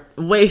smart,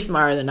 way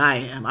smarter than I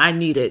am. I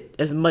need it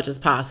as much as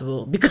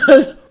possible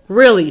because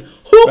really,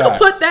 who could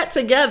put that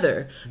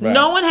together? Right.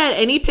 No one had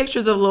any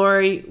pictures of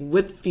Lori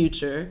with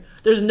Future.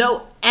 There's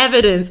no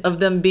evidence of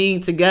them being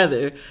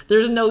together.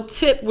 There's no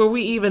tip where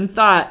we even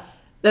thought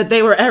that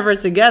they were ever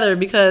together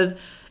because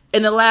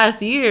in the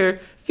last year,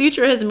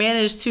 Future has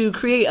managed to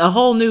create a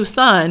whole new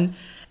son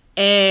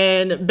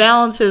and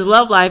balance his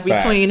love life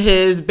between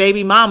his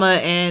baby mama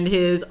and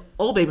his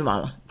old baby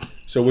mama.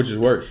 So which is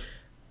worse?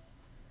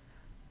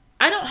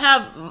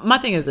 My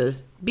thing is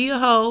this: be a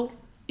hoe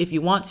if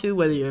you want to,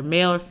 whether you're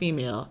male or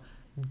female.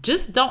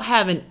 Just don't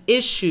have an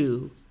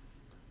issue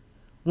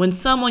when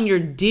someone you're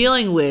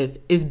dealing with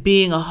is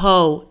being a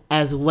hoe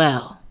as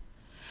well.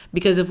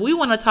 Because if we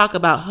want to talk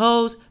about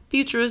hoes,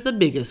 Future is the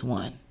biggest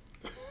one.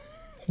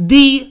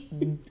 The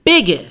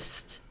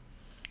biggest.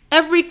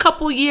 Every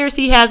couple years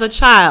he has a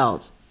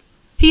child.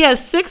 He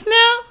has 6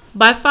 now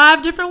by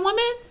 5 different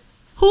women.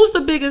 Who's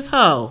the biggest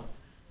hoe?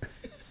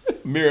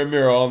 Mirror,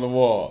 mirror on the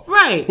wall.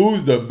 Right.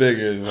 Who's the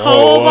biggest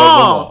hoe of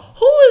all?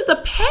 Who is the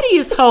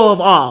pettiest hoe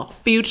of all?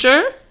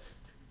 Future.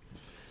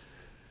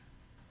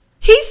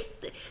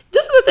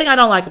 This is the thing I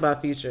don't like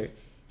about Future.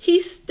 He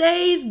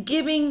stays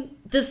giving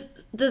this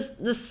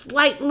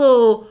slight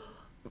little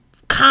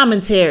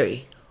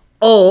commentary.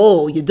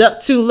 Oh, you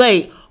ducked too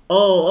late.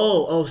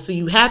 Oh, so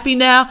you happy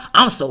now?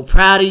 I'm so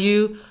proud of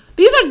you.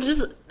 These are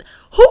just,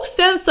 who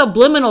sends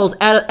subliminals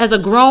as a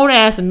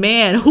grown-ass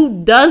man?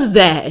 Who does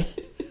that?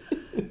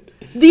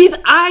 These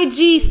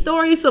IG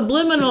story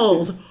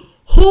subliminals.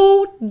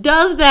 Who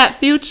does that,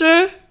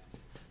 Future?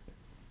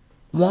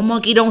 One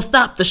monkey don't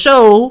stop the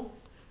show.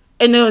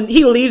 And then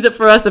he leaves it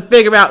for us to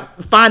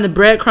find the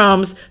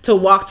breadcrumbs to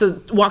walk to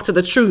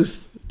the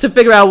truth, to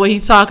figure out what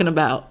he's talking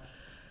about.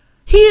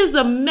 He is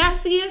the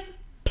messiest,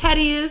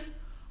 pettiest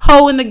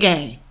hoe in the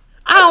game.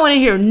 I don't want to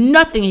hear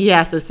nothing he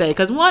has to say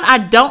because 1, I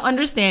don't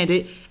understand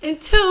it,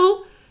 and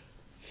 2,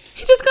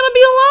 he's just gonna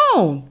be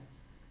alone.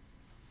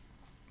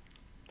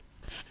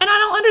 And I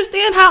don't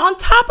understand how, on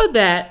top of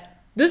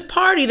that, this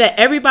party that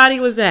everybody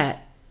was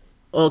at,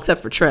 well,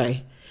 except for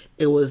Trey,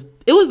 it was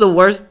the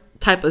worst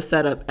type of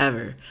setup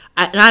ever.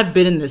 And I've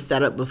been in this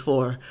setup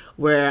before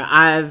where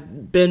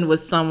I've been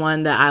with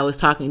someone that I was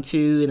talking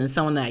to, and then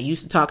someone that I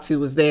used to talk to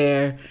was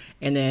there,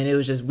 and then it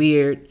was just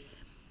weird.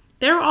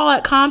 They were all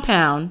at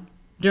Compound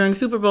during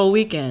Super Bowl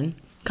weekend.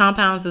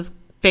 Compound's this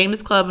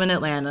famous club in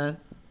Atlanta.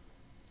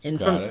 And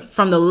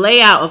from the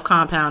layout of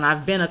Compound,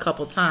 I've been a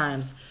couple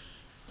times.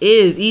 It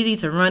is easy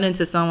to run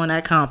into someone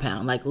at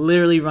Compound, like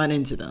literally run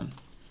into them.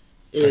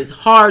 It is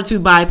hard to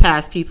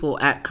bypass people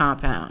at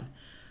Compound.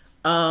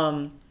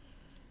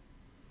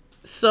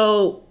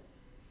 So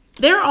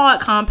they're all at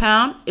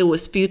Compound. It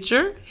was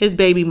Future, his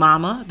baby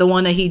mama, the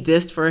one that he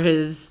dissed for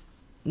his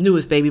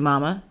newest baby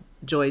mama,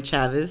 Joy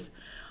Chavez.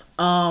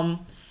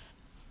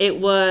 It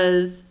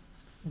was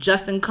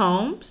Justin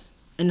Combs,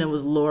 and it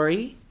was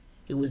Lori.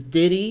 It was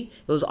Diddy.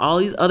 It was all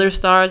these other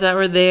stars that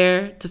were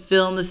there to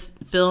fill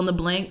in the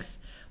blanks.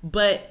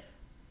 But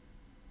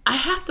I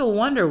have to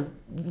wonder,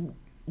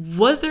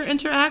 was there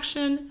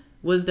interaction?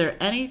 Was there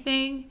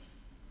anything?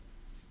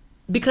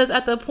 Because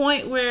at the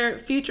point where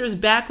Future's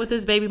back with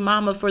his baby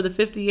mama for the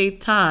 58th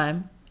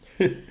time,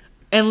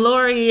 and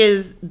Lori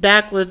is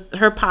back with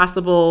her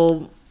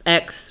possible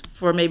ex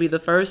for maybe the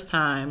first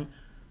time,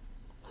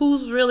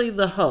 who's really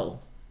the hoe?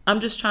 I'm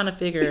just trying to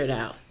figure it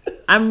out.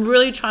 I'm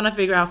really trying to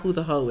figure out who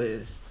the hoe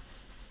is.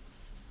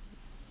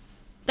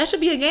 That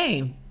should be a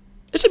game.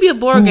 It should be a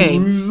board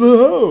game. Who's the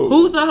hoe?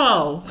 Who's the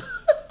hoe?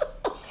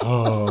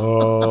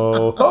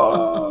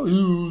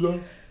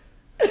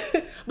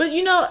 But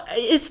you know,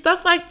 it's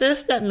stuff like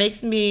this that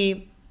makes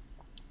me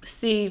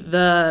see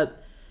the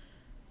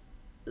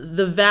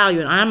value.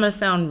 And I'm gonna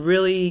sound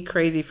really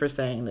crazy for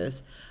saying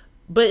this,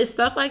 but it's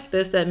stuff like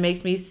this that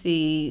makes me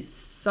see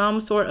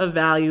some sort of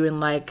value in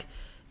like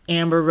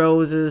Amber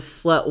Rose's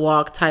slut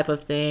walk type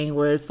of thing,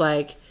 where it's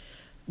like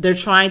they're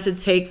trying to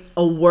take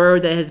a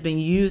word that has been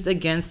used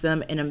against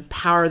them and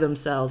empower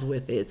themselves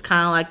with it. It's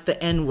kind of like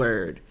the N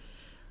word.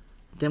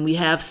 Then we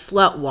have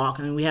slut walk,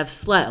 and we have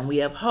slut, and we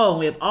have hoe, and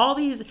we have all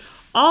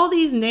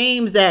these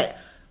names that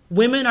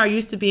women are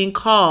used to being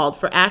called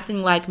for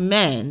acting like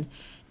men.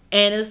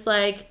 And it's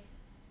like,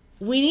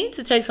 we need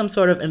to take some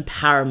sort of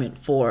empowerment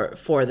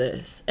for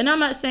this. And I'm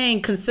not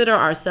saying consider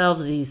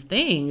ourselves these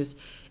things.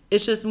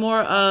 It's just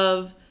more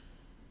of,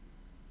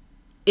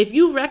 if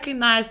you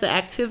recognize the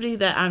activity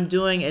that I'm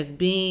doing as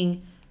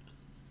being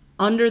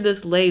under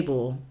this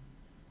label,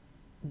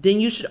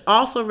 then you should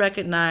also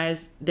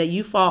recognize that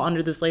you fall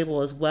under this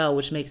label as well,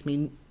 which makes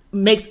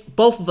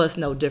both of us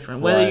no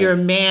different, whether you're a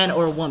man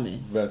or a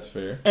woman. That's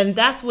fair. And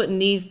that's what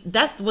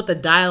the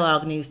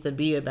dialogue needs to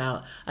be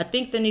about. I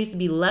think there needs to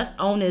be less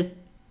onus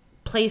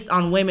placed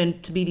on women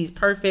to be these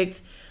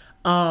perfect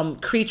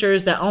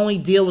creatures that only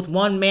deal with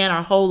one man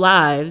our whole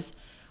lives,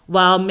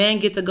 while men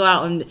get to go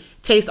out and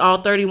taste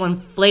all 31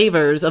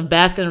 flavors of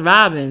Baskin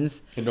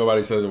Robbins. And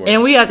nobody says a word.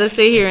 And we have to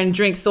sit here and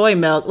drink soy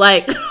milk.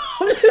 Like,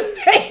 I'm just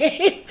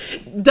saying,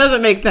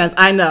 doesn't make sense,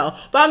 I know.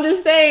 But I'm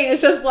just saying,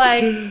 it's just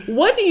like,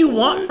 what do you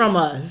want from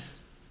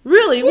us?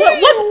 Really?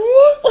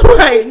 What?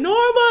 Right,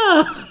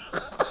 Norma.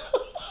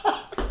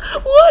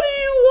 What do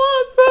you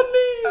want from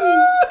me?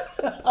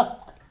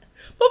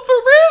 But for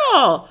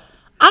real,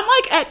 I'm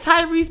like at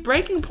Tyrese's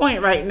breaking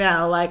point right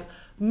now. Like,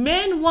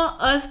 men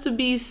want us to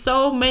be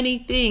so many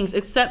things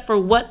except for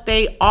what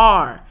they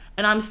are.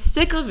 And I'm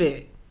sick of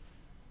it.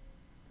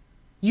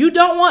 You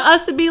don't want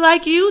us to be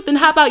like you? Then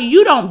how about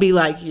you don't be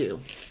like you?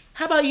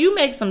 How about you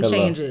make some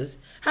changes?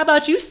 How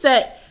about you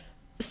set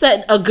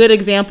a good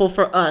example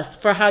for us,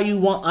 for how you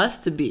want us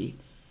to be?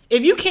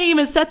 If you can't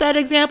even set that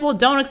example,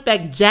 don't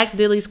expect jack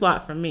dilly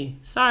squat from me.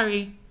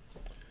 Sorry.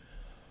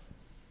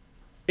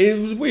 It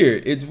was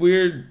weird. It's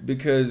weird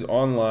because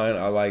online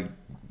I like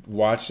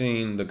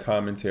watching the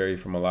commentary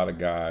from a lot of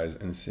guys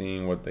and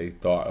seeing what they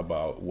thought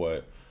about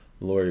what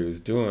Lori was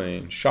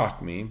doing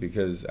shocked me,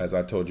 because as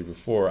I told you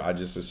before, I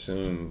just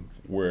assume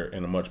we're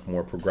in a much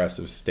more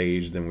progressive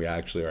stage than we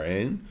actually are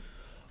in.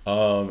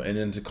 And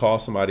then to call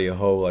somebody a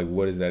hoe, like,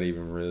 what is that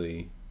even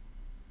really?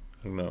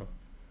 I don't know.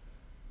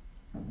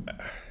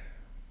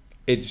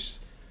 It's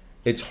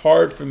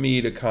hard for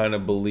me to kind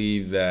of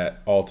believe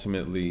that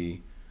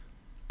ultimately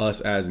us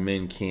as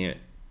men can't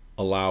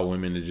allow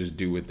women to just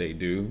do what they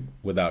do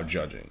without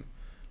judging.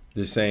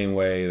 The same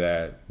way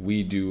that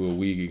we do what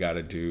we got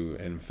to do.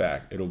 In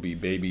fact, it'll be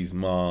baby's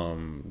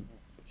mom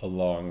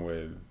along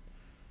with,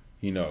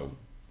 you know,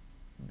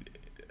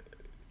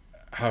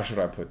 how should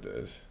I put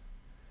this?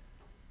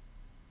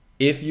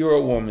 If you're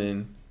a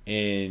woman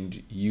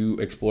and you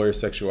explore your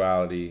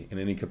sexuality in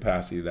any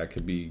capacity that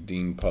could be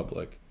deemed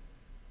public,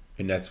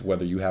 and that's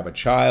whether you have a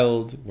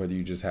child, whether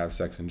you just have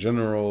sex in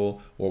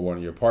general, or one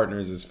of your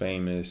partners is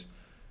famous,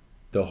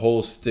 the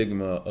whole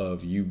stigma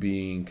of you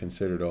being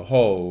considered a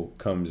hoe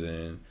comes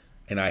in,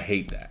 and I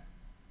hate that,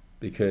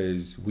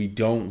 because we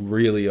don't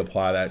really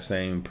apply that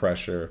same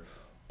pressure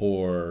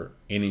or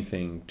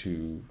anything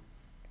to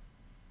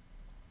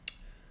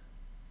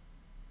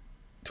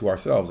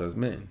ourselves as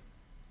men.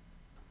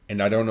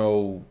 And I don't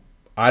know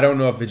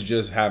if it's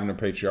just having a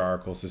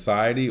patriarchal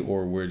society,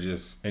 or we're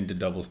just into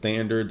double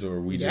standards, or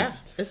we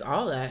just... Yeah, it's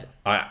all that.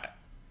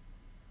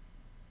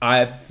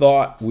 I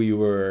thought we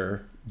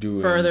were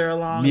doing further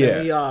along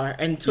than we are.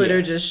 And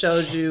Twitter just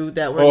showed you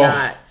that we're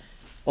not.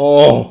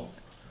 Oh.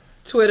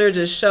 Twitter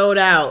just showed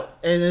out.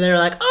 And then they were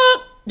like,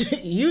 oh,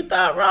 you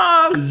thought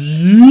wrong.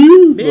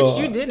 Bitch,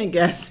 you didn't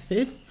guess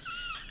it.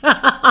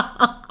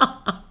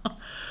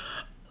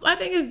 My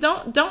thing is,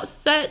 don't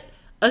set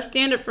a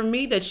standard for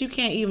me that you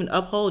can't even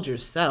uphold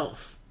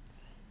yourself.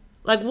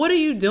 Like, what are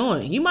you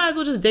doing? You might as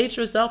well just date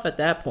yourself at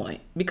that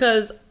point.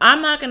 Because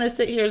I'm not going to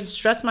sit here and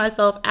stress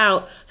myself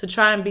out to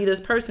try and be this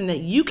person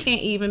that you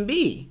can't even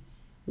be.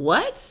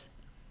 What?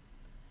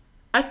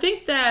 I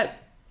think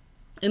that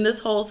in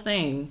this whole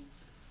thing,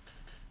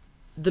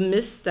 the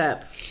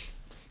misstep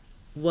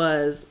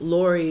was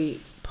Lori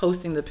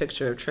posting the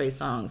picture of Trey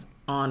Songz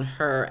on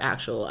her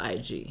actual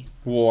IG.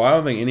 Well, I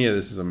don't think any of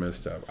this is a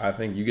misstep. I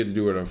think you get to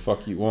do whatever the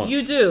fuck you want.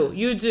 You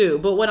do.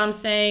 But what I'm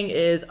saying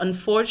is,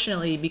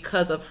 unfortunately,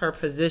 because of her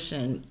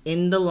position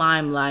in the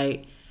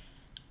limelight,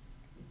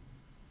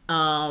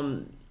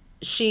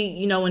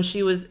 she, when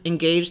she was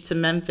engaged to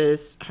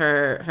Memphis,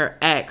 her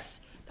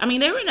ex, I mean,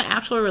 they were in an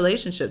actual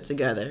relationship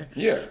together.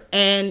 Yeah.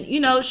 And,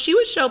 she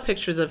would show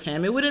pictures of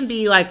him. It wouldn't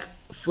be like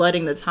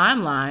flooding the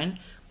timeline.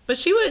 But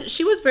she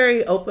was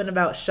very open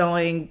about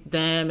showing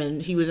them,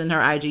 and he was in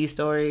her IG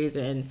stories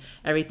and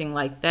everything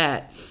like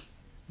that.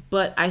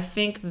 But I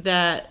think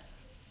that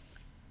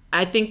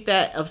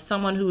of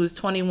someone who is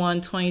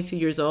 21, 22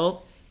 years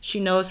old,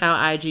 she knows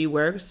how IG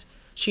works.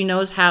 She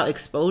knows how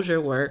exposure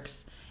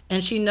works,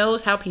 and she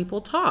knows how people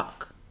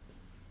talk.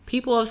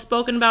 People have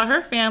spoken about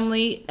her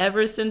family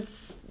ever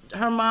since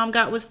her mom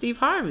got with Steve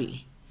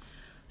Harvey.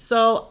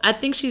 So I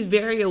think she's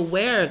very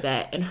aware of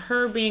that. And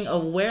her being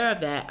aware of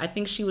that, I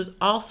think she was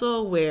also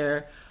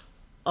aware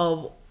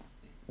of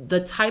the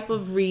type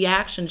of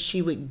reaction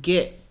she would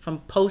get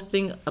from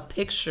posting a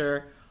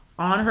picture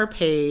on her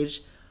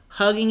page,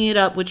 hugging it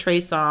up with Trey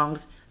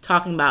Songz,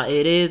 talking about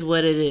it is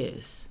what it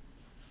is.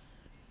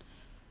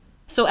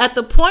 So at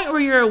the point where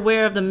you're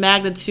aware of the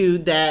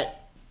magnitude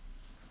that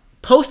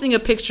posting a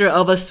picture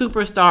of a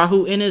superstar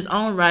who in his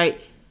own right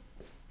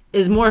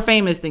is more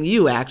famous than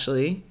you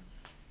actually,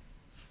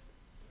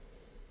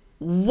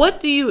 what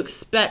do you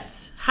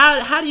expect?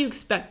 How do you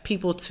expect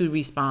people to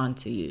respond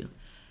to you?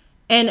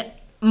 And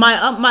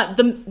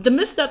the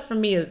misstep for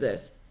me is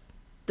this: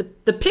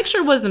 the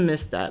picture was the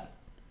misstep.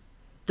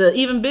 The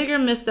even bigger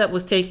misstep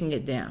was taking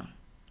it down.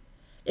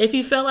 If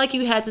you felt like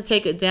you had to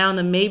take it down,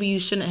 then maybe you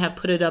shouldn't have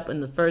put it up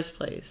in the first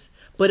place.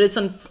 But it's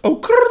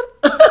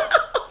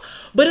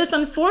but it's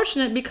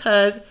unfortunate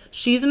because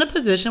she's in a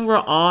position where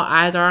all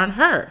eyes are on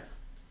her.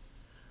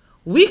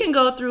 We can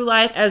go through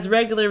life as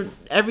regular,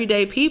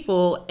 everyday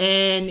people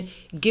and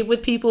get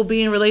with people,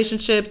 be in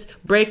relationships,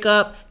 break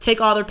up, take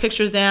all their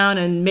pictures down,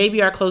 and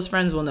maybe our close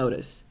friends will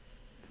notice.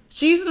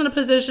 She's in a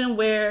position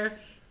where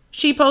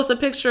she posts a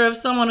picture of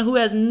someone who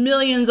has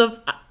millions of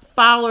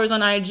followers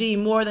on IG,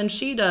 more than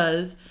she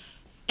does,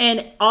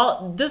 and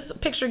this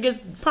picture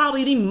gets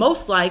probably the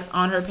most likes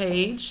on her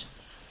page,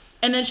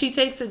 and then she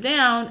takes it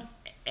down.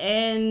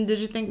 And did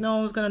you think no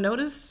one was going to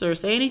notice or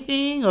say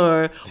anything?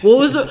 Or what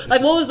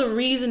was the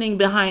reasoning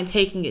behind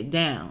taking it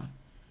down?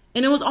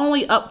 And it was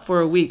only up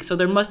for a week. So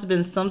there must have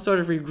been some sort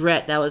of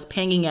regret that was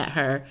pinging at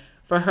her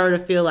for her to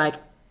feel like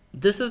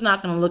this is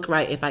not going to look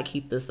right if I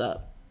keep this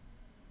up.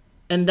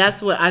 And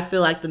that's what I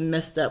feel like the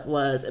misstep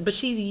was. But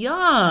she's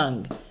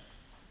young.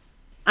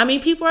 I mean,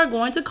 people are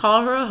going to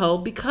call her a hoe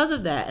because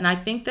of that. And I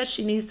think that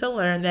she needs to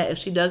learn that if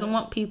she doesn't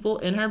want people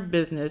in her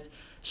business,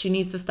 she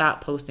needs to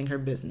stop posting her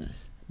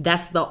business.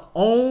 That's the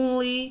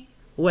only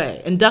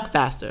way. And duck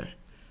faster.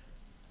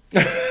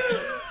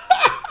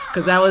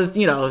 Because that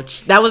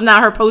was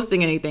not her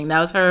posting anything. That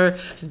was her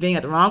just being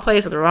at the wrong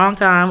place at the wrong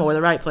time or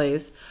the right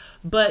place.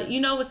 But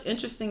what's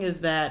interesting is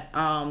that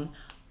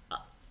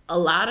a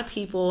lot of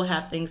people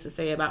have things to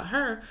say about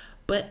her,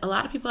 but a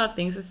lot of people have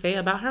things to say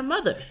about her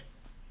mother.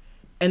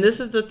 And this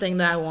is the thing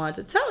that I wanted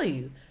to tell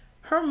you.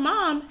 Her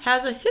mom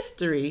has a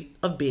history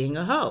of being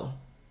a hoe.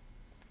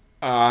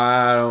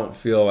 I don't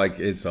feel like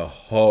it's a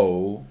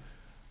hoe.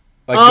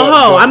 Like,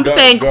 I'm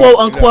saying quote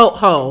unquote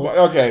hoe.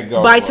 Okay,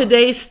 go. By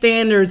today's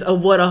standards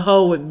of what a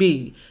hoe would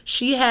be.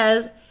 She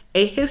has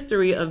a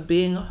history of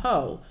being a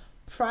hoe.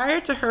 Prior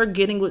to her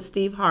getting with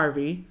Steve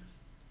Harvey,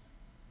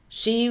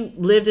 she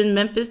lived in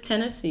Memphis,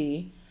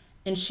 Tennessee,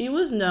 and she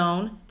was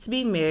known to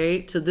be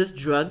married to this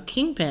drug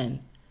kingpin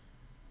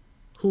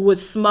who would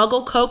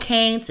smuggle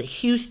cocaine to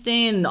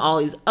Houston and all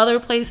these other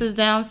places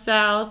down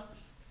south.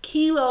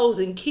 Kilos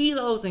and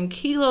kilos and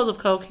kilos of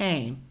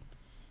cocaine.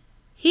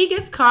 He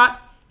gets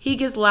caught. He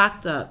gets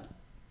locked up.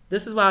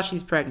 This is while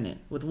she's pregnant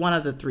with one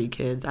of the 3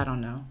 kids. I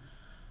don't know.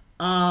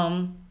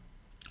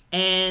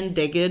 And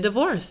they get a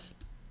divorce.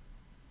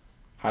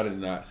 I did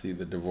not see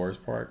the divorce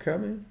part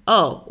coming.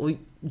 Oh, well,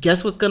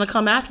 guess what's going to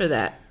come after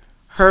that?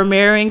 Her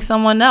marrying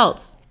someone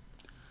else.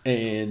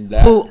 And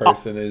that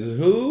person is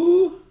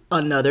who?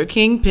 Another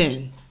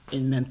kingpin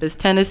in Memphis,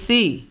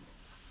 Tennessee.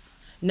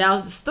 Now,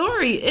 the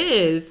story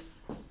is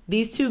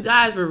these 2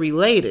 guys were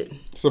related.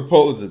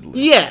 Supposedly.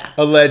 Yeah.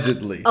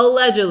 Allegedly.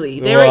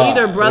 They were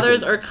either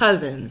brothers or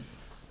cousins.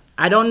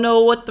 I don't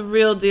know what the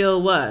real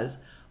deal was.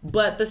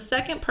 But the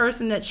second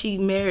person that she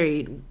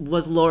married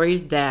was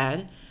Lori's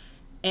dad.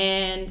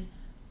 And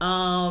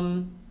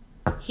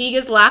he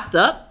gets locked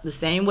up the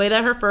same way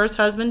that her first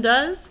husband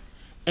does.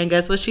 And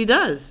guess what she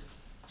does?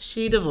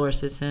 She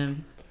divorces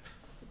him.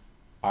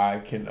 I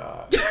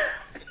cannot.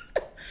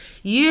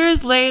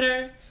 Years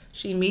later,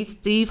 she meets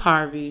Steve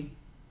Harvey.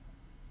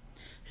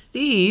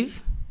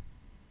 Steve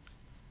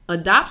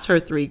adopts her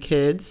 3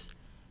 kids,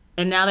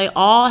 and now they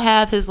all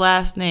have his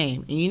last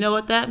name. And you know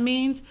what that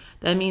means?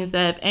 That means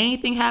that if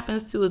anything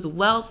happens to his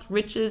wealth,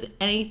 riches,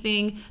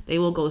 anything, they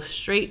will go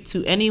straight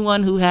to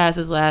anyone who has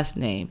his last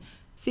name.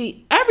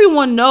 See,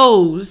 everyone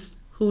knows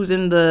who's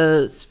in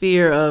the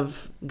sphere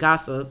of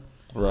gossip.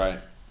 Right.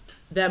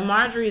 That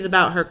Marjorie is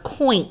about her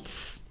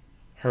coins.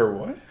 Her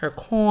what? Her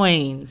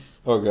coins.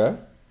 Okay.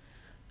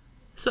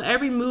 So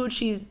every move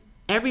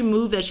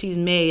that she's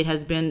made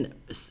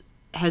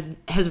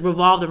has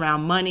revolved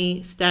around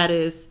money,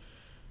 status,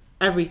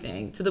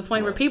 everything. To the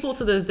point where people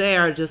to this day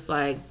are just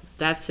like,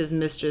 that's his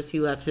mistress he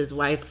left his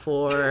wife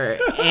for,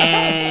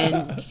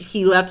 and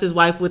he left his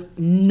wife with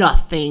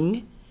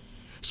nothing.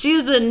 She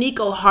is the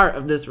Nico Hart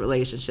of this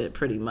relationship,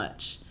 pretty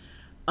much.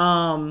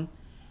 And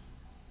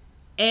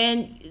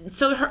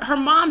so her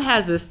mom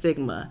has this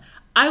stigma.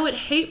 I would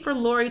hate for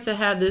Lori to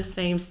have this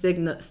same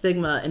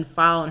stigma and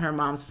follow in her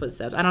mom's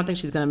footsteps. I don't think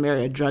she's going to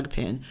marry a drug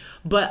pin,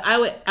 but I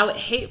would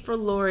hate for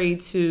Lori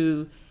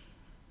to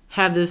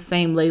have this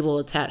same label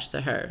attached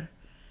to her.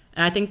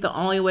 And I think the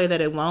only way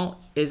that it won't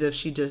is if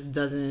she just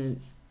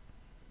doesn't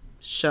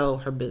show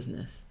her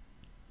business.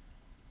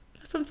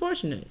 That's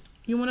unfortunate.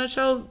 You want to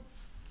show,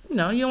 you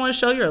don't want to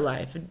show your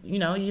life.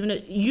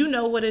 Even you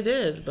know what it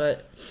is,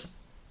 but.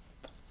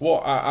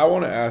 Well, I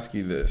want to ask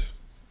you this,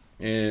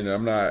 and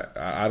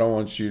I don't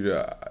want you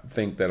to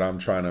think that I'm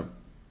trying to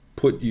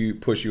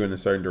push you in a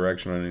certain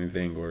direction on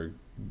anything or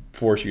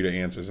force you to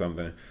answer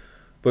something.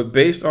 But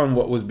based on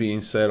what was being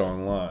said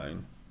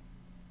online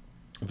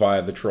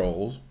via the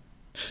trolls,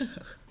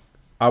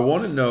 I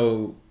want to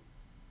know,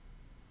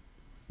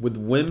 with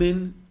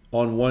women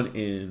on one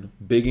end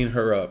bigging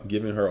her up,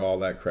 giving her all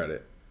that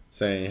credit,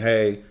 saying,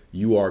 hey,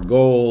 you are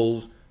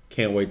goals,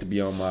 can't wait to be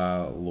on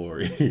my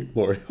Lori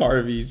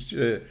Harvey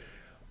shit.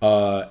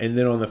 And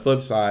then on the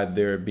flip side,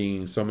 there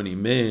being so many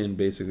men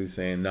basically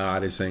saying, nah,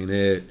 this ain't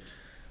it,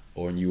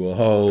 or you a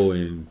hoe,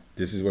 and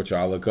this is what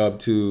y'all look up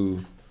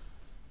to.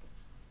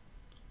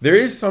 There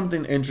is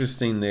something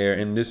interesting there,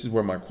 and this is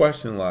where my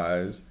question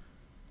lies.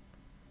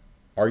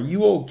 Are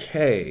you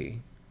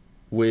okay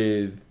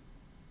with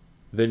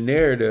the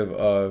narrative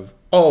of,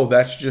 oh,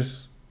 that's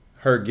just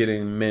her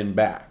getting men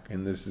back,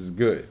 and this is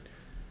good,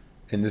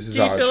 and this is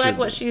how it should be? Do you feel like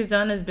what she's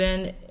done has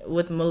been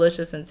with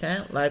malicious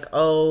intent? Like,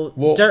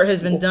 dirt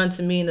has been done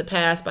to me in the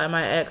past by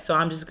my ex, so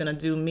I'm just going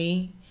to do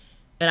me,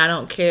 and I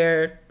don't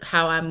care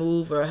how I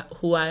move or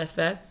who I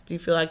affect? Do you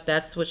feel like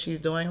that's what she's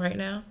doing right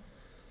now?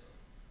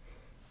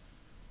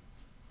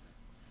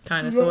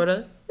 Kind of, sort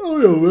of?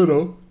 Only a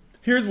little.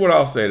 Here's what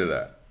I'll say to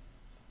that.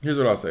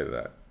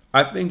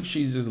 I think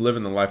she's just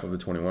living the life of a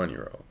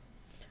 21-year-old.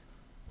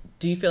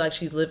 Do you feel like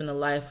she's living the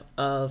life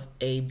of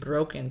a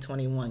broken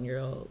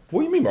 21-year-old?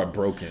 What do you mean by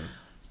broken?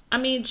 I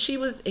mean, she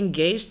was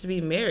engaged to be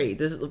married.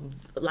 This is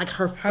like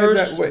her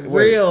first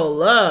real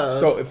love.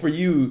 So for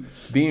you,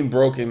 being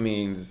broken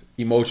means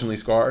emotionally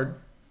scarred?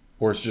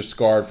 Or it's just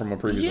scarred from a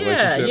previous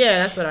relationship?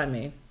 Yeah, that's what I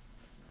mean.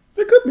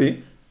 It could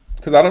be.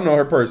 Because I don't know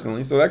her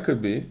personally, so that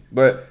could be.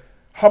 But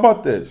how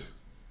about this?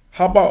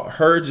 How about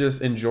her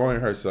just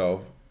enjoying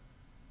herself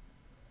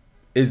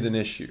is an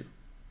issue?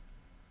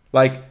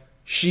 Like,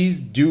 she's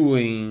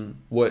doing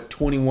what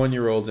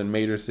 21-year-olds in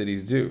major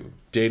cities do.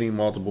 Dating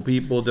multiple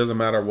people, doesn't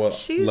matter what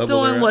she's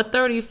level doing what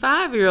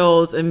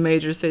 35-year-olds in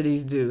major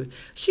cities do.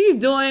 She's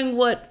doing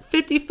what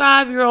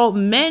 55-year-old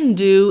men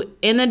do,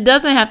 and it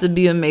doesn't have to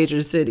be a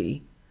major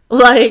city.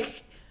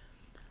 Like,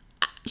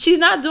 she's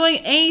not doing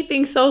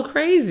anything so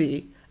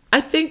crazy. I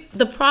think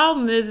the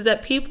problem is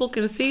that people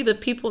can see the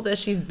people that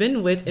she's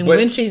been with and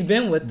when she's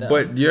been with them.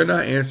 But you're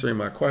not answering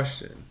my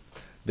question.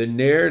 The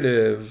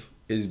narrative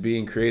is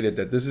being created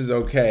that this is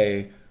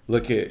okay.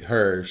 Look at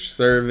her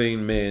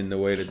serving men the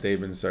way that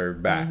they've been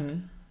served back.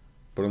 Mm-hmm.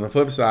 But on the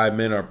flip side,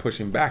 men are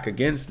pushing back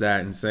against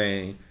that and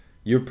saying,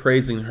 you're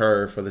praising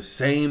her for the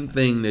same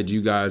thing that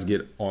you guys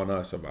get on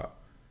us about.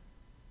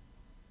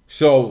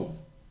 So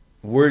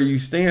where do you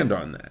stand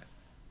on that?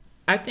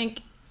 I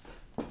think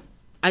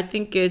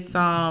it's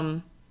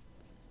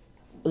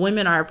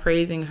women are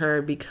praising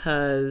her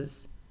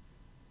because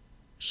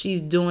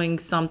she's doing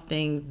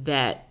something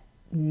that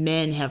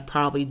men have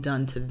probably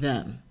done to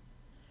them.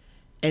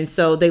 And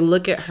so they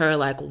look at her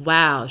like,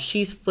 wow,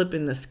 she's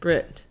flipping the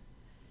script.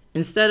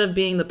 Instead of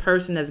being the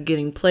person that's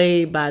getting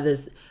played by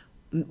this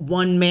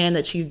one man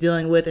that she's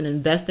dealing with and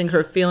investing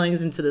her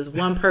feelings into this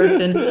one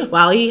person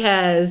while he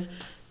has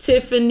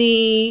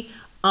Tiffany,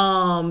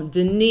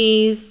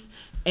 Denise,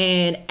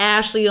 and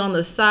Ashley on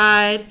the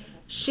side,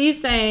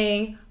 she's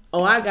saying,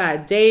 oh, I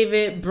got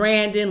David,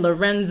 Brandon,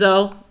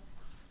 Lorenzo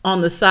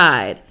on the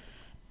side.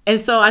 And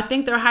so I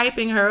think they're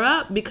hyping her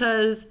up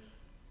because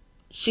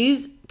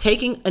she's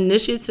taking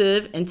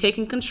initiative and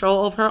taking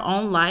control of her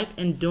own life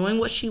and doing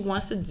what she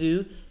wants to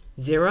do.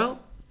 0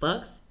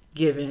 fucks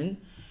given.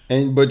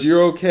 But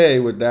you're okay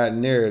with that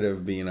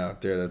narrative being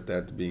out there,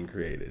 that's being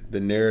created. The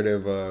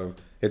narrative of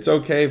it's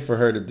okay for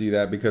her to do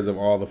that because of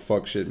all the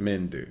fuck shit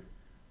men do.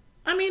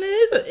 I mean,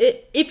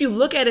 if you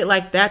look at it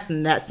like that,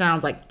 then that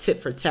sounds like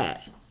tit for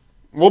tat.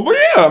 Well, but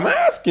yeah, I'm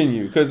asking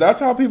you because that's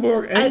how people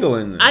are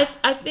angling this.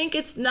 I think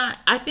it's not.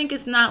 I think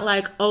it's not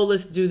like, oh,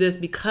 let's do this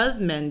because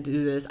men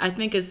do this. I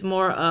think it's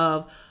more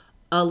of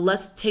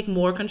let's take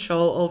more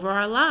control over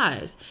our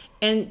lives.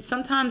 And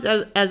sometimes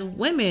as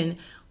women,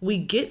 we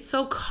get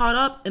so caught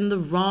up in the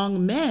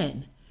wrong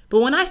men.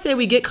 But when I say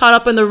we get caught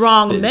up in the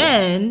wrong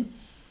men,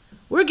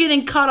 we're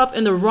getting caught up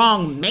in the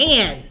wrong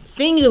man,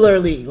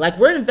 singularly. Like,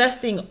 we're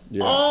investing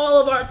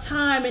all of our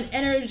time and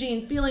energy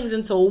and feelings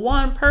into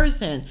one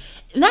person.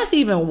 And that's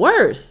even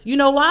worse. You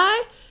know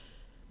why?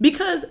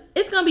 Because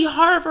it's going to be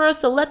harder for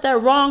us to let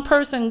that wrong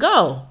person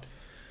go.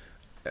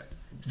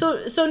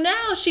 So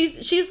now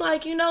she's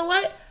like, you know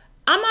what?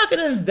 I'm not going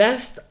to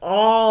invest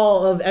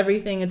all of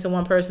everything into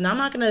one person. I'm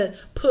not going to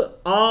put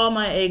all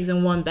my eggs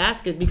in one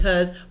basket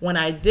because when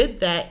I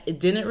did that, it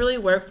didn't really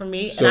work for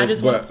me. And I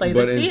just want to play the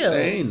field. But in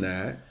saying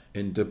that,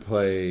 and to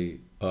play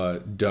a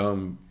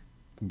dumb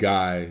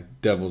guy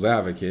devil's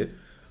advocate,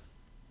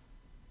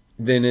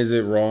 then is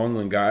it wrong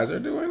when guys are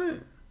doing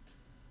it?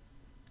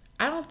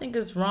 I don't think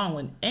it's wrong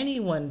when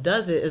anyone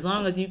does it, as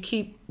long as you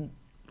keep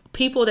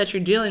people that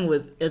you're dealing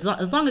with,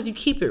 as long as you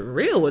keep it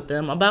real with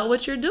them about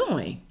what you're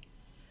doing.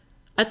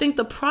 I think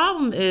the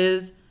problem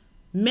is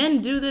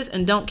men do this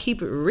and don't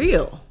keep it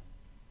real.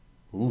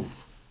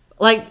 Oof.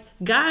 Like,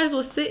 guys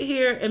will sit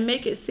here and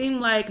make it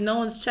seem like no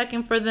one's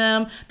checking for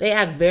them. They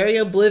act very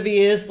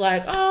oblivious,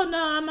 like, oh,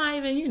 no, I'm not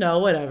even,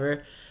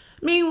 whatever.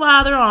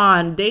 Meanwhile, they're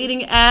on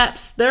dating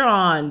apps. They're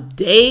on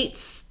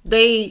dates.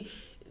 They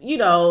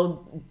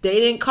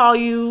didn't call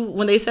you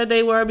when they said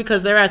they were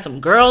because they're at some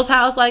girl's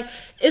house. Like,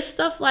 it's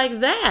stuff like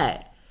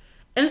that.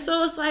 And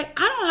so it's like,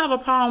 I don't have a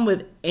problem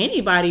with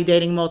anybody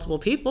dating multiple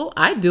people.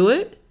 I do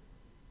it.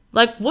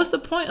 Like, what's the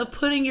point of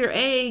putting your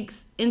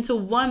eggs into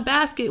one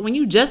basket when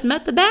you just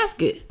met the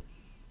basket?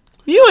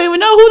 You don't even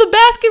know who the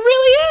basket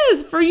really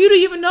is for you to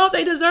even know if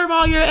they deserve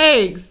all your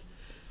eggs.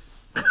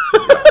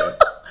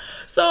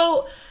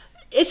 So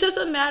it's just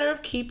a matter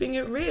of keeping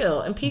it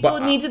real. And people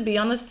need to be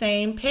on the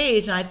same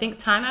page. And I think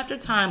time after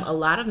time, a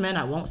lot of men,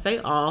 I won't say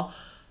all,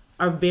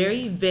 are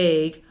very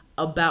vague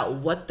about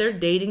what their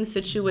dating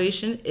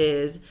situation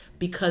is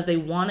because they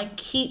want to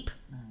keep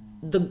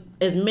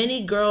as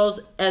many girls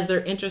as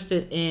they're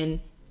interested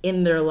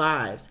in their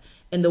lives.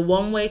 And the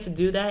one way to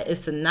do that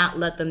is to not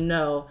let them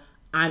know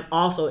I'm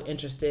also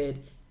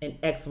interested in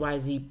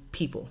XYZ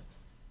people,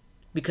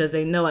 because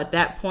they know at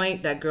that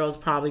point that girl's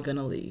probably going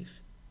to leave.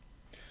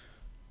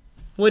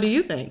 What do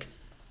you think?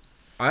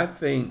 I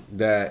think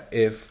that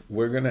if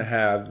we're going to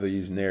have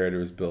these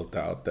narratives built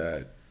out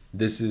that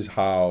this is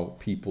how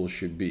people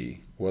should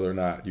be, whether or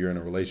not you're in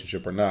a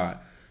relationship or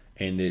not,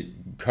 and it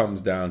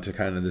comes down to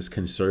kind of this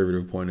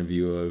conservative point of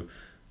view of,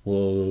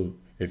 well,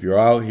 if you're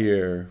out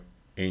here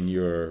and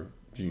you're,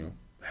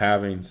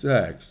 having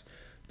sex,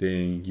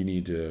 then you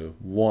need to,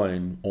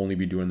 1, only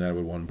be doing that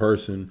with one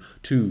person,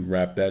 2,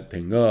 wrap that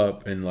thing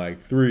up,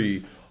 and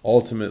 3,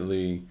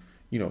 ultimately,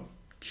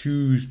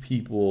 choose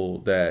people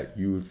that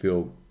you would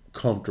feel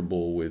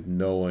comfortable with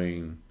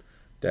knowing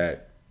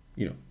that,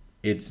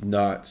 it's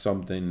not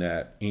something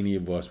that any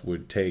of us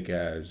would take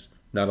as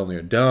not only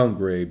a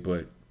downgrade,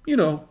 but,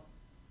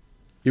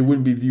 it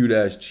wouldn't be viewed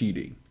as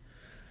cheating.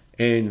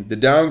 And the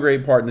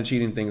downgrade part and the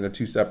cheating things are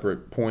two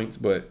separate points,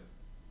 but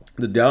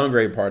the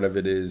downgrade part of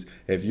it is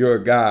if you're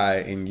a guy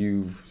and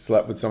you've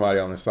slept with somebody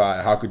on the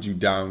side, how could you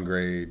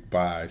downgrade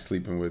by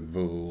sleeping with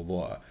blah, blah,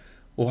 blah?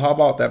 Well, how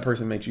about that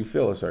person makes you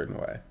feel a certain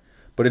way?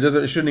 But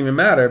it shouldn't even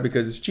matter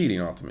because it's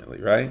cheating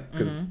ultimately, right?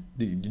 Because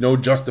no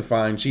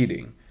justifying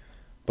cheating.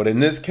 But in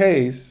this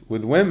case,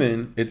 with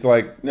women, it's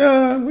like,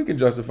 nah, we can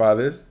justify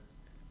this.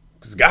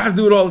 Because guys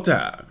do it all the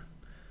time.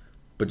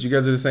 But you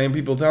guys are the same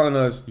people telling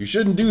us you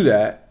shouldn't do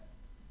that,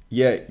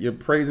 yet you're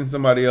praising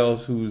somebody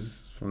else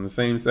who's from the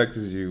same sex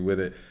as you with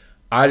it.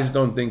 I just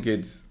don't think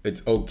it's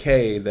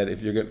okay that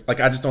if you're gonna,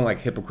 I just don't like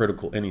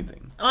hypocritical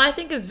anything. Oh, I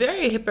think it's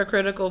very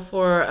hypocritical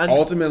for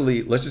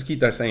ultimately, let's just keep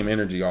that same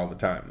energy all the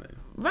time then.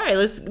 Right.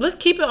 Let's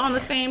keep it on the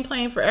same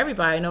plane for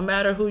everybody, no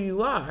matter who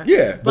you are.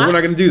 Yeah, but we're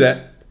not gonna do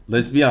that.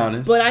 Let's be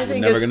honest. But I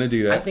think we're never going to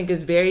do that. I think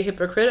it's very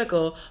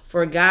hypocritical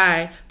for a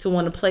guy to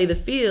want to play the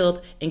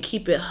field and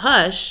keep it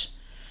hush.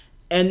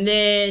 And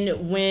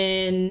then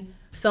when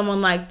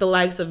someone like the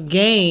likes of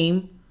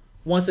Game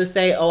wants to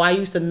say, oh, I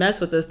used to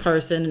mess with this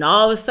person, and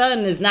all of a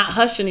sudden it's not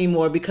hush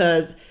anymore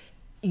because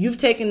you've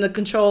taken the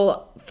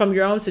control from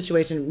your own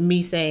situation,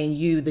 me saying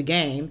you, the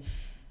Game,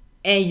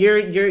 and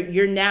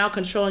you're now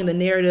controlling the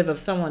narrative of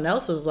someone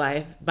else's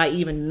life by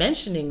even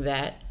mentioning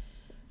that.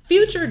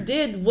 Future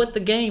did what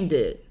the Game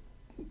did.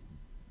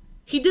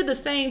 He did the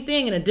same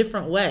thing in a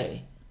different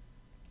way.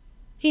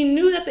 He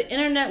knew that the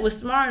internet was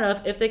smart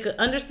enough, if they could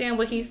understand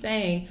what he's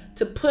saying,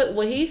 to put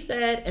what he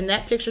said and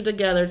that picture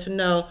together to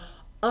know,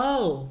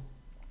 oh,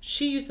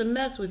 she used to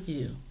mess with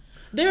you.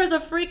 There's a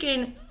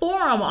freaking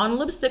forum on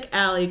Lipstick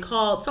Alley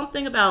called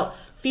something about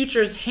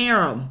Future's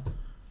harem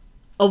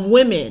of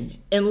women,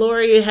 and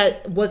Lori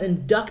was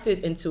inducted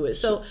into it.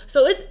 So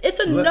it's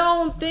a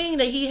known thing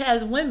that he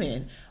has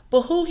women,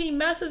 but who he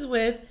messes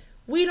with,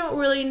 we don't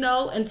really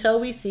know until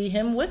we see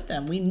him with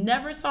them. We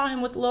never saw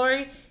him with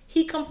Lori.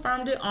 He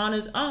confirmed it on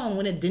his own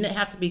when it didn't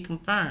have to be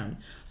confirmed.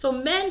 So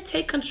men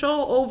take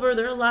control over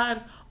their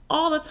lives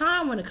all the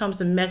time when it comes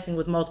to messing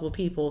with multiple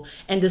people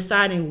and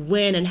deciding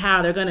when and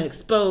how they're going to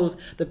expose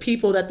the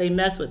people that they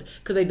mess with,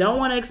 because they don't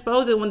want to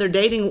expose it when they're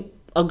dating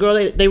a girl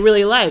they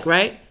really like,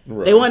 right?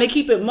 They want to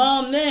keep it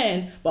mum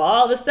then, but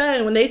all of a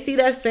sudden when they see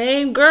that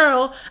same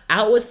girl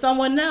out with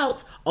someone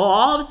else,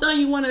 all of a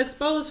sudden you want to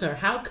expose her.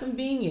 How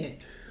convenient.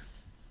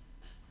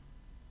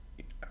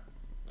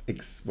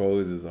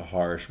 Expose is a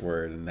harsh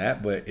word in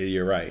that, but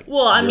you're right.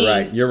 Well, I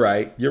mean, you're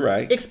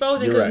right.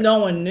 Exposing because no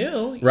one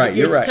knew. Right,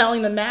 you're right.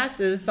 Telling the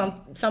masses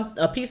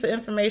a piece of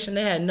information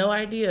they had no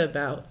idea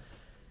about.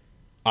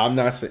 I'm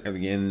not saying,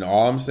 again,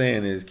 all I'm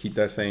saying is keep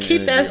that same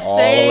energy all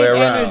the way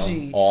around.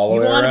 Energy. All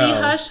the way around. You want to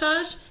be hush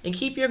hush and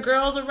keep your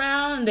girls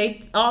around and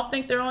they all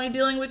think they're only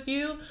dealing with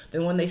you.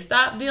 Then when they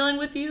stop dealing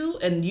with you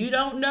and you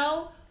don't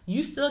know,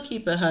 you still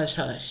keep it hush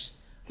hush.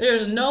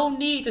 There's no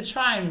need to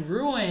try and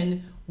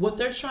ruin what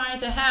they're trying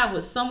to have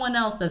with someone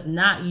else that's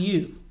not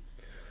you.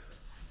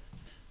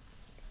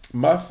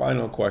 My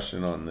final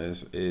question on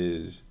this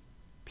is,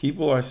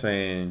 people are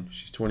saying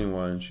she's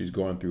 21, she's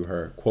going through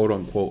her quote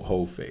unquote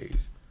hoe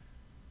phase.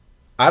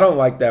 I don't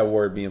like that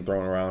word being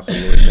thrown around so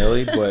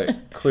willy-nilly,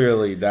 but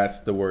clearly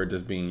that's the word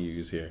that's being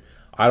used here.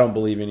 I don't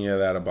believe any of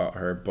that about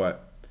her,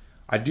 but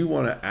I do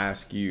want to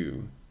ask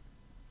you,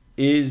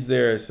 is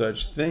there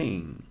such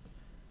thing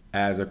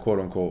as a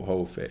quote-unquote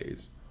hoe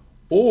phase?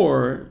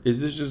 Or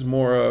is this just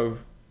more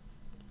of,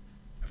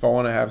 if I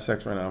want to have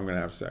sex right now, I'm going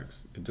to have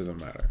sex. It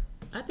doesn't matter.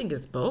 I think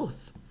it's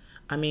both.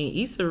 I mean,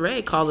 Issa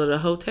Rae called it a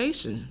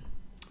hotation.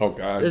 Oh,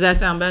 God. Does that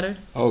sound better?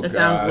 Oh, it God.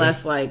 Sounds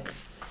less like...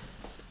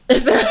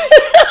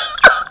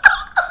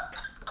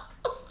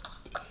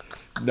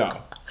 No.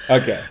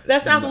 Okay.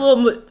 That sounds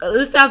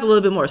this sounds a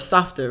little bit more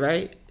softer,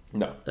 right?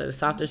 No. The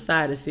softer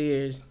side of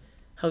Sears.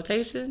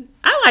 Hotation?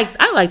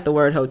 I like the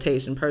word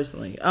hotation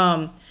personally.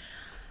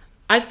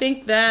 I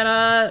think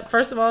that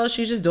first of all,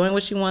 she's just doing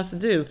what she wants to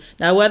do.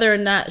 Now, whether or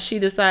not she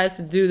decides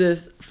to do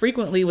this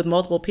frequently with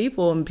multiple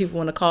people and people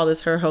want to call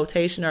this her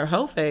hotation or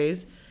hoe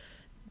phase,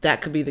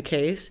 that could be the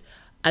case.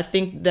 I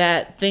think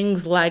that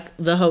things like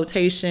the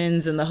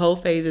hotations and the hoe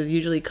phases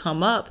usually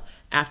come up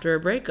after a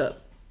breakup.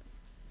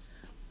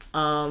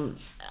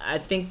 I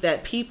think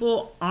that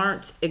people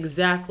aren't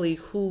exactly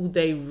who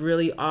they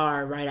really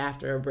are right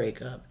after a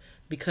breakup,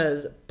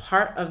 because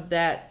part of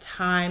that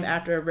time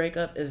after a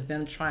breakup is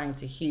them trying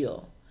to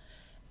heal.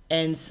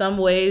 And some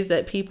ways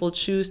that people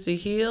choose to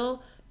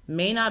heal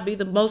may not be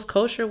the most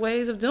kosher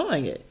ways of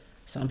doing it.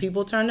 Some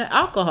people turn to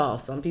alcohol.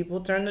 Some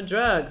people turn to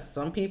drugs.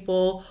 Some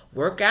people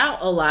work out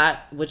a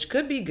lot, which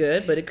could be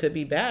good, but it could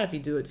be bad if you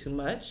do it too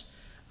much.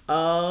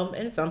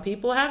 And some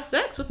people have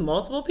sex with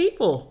multiple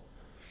people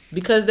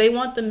because they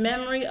want the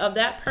memory of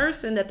that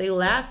person that they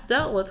last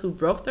dealt with who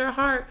broke their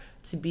heart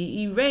to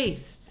be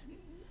erased.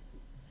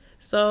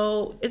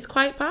 So it's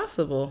quite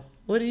possible.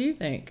 What do you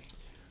think?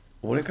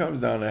 When it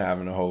comes down to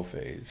having a whole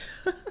phase,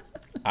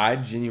 I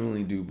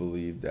genuinely do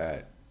believe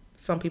that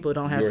some people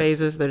don't have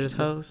phases; they're just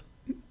hoes.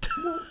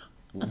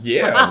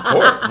 Yeah, of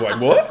course. Like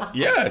what?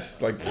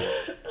 Yes. Like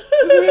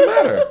doesn't even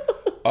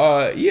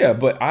matter. Yeah,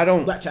 but I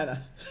don't. Black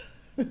China.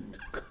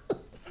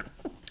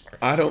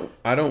 I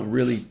don't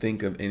really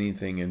think of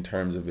anything in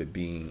terms of it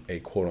being a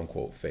quote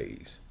unquote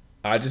phase.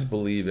 I just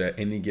believe at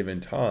any given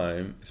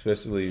time,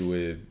 especially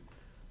with,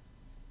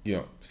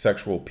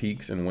 sexual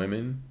peaks in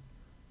women,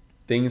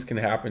 things can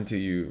happen to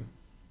you,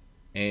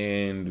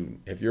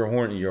 and if you're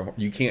horny,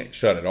 you can't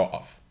shut it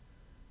off.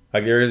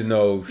 Like there is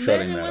no shutting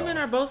that off. Men and women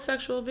are both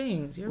sexual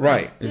beings. You're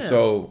right. Yeah. And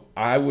so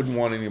I wouldn't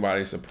want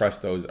anybody to suppress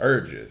those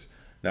urges.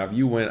 Now, if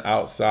you went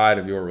outside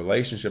of your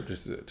relationship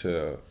just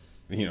to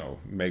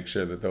make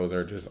sure that those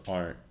urges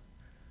aren't,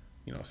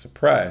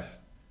 suppressed,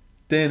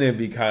 then it'd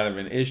be kind of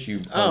an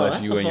issue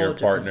unless you and your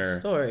partner,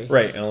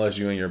 right? Unless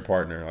you and your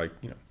partner,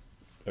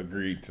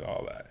 agreed to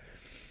all that.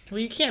 Well,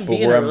 you can't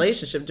be in a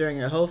relationship during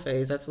your whole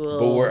phase. That's a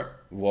little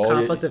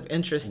conflict of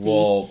interest.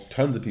 Well,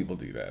 tons of people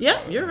do that.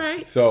 Yep, you're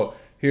right. So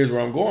here's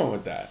where I'm going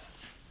with that.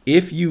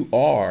 If you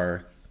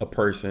are a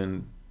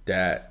person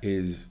that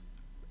is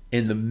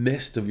in the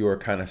midst of your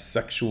kind of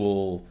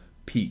sexual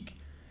peak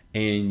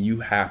and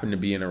you happen to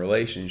be in a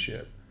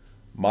relationship,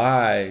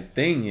 my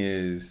thing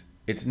is,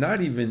 it's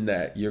not even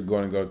that you're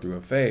going to go through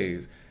a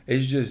phase.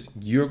 It's just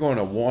you're going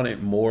to want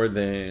it more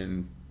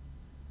than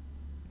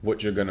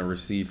what you're going to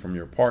receive from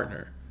your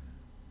partner.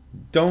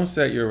 Don't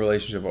set your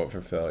relationship up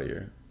for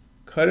failure.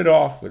 Cut it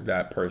off with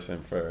that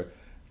person for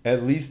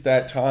at least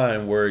that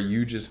time where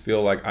you just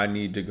feel like I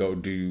need to go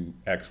do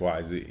X,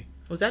 Y, Z.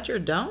 Was that your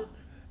don't?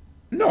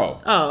 No.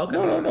 Oh, okay.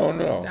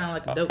 No. Sound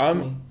like a dope to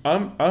me.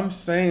 I'm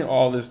saying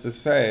all this to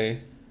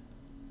say,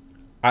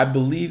 I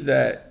believe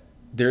that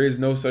there is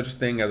no such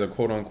thing as a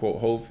quote unquote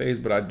whole phase,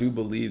 but I do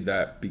believe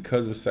that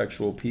because of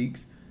sexual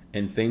peaks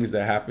and things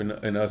that happen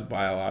in us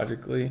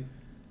biologically,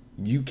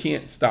 you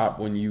can't stop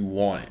when you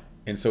want it.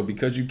 And so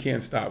because you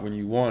can't stop when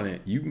you want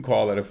it, you can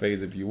call it a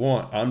phase if you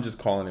want. I'm just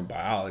calling it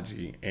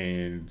biology,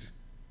 and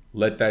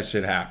let that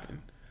shit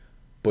happen.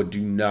 But do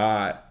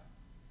not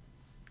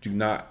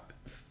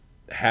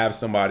have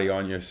somebody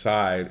on your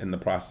side in the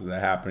process of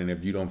that happening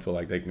if you don't feel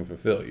like they can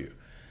fulfill you.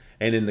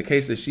 And in the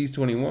case that she's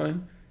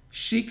 21,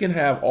 she can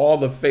have all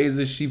the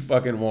phases she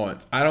fucking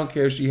wants. I don't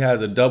care if she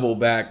has a double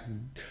back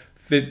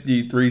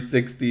 50,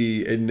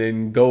 360 and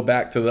then go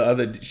back to the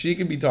other. She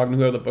can be talking to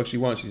whoever the fuck she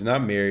wants. She's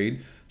not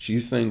married.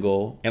 She's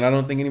single. And I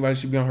don't think anybody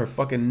should be on her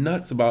fucking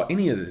nuts about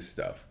any of this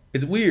stuff.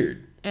 It's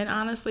weird. And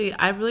honestly,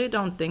 I really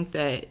don't think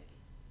that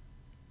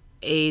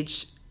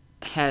age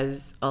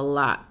has a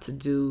lot to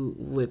do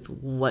with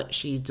what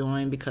she's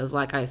doing, because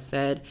like I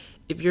said,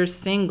 if you're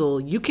single,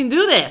 you can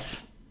do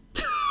this.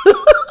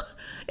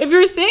 If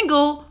you're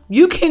single,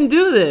 you can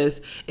do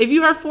this. If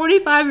you are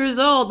 45 years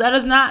old, that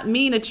does not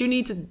mean that you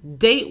need to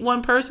date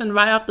one person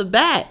right off the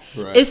bat.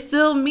 Right. It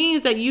still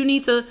means that you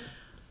need to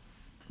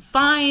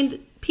find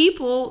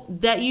people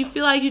that you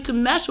feel like you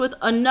can mesh with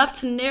enough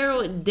to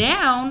narrow it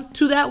down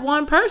to that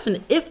one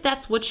person, if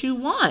that's what you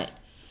want.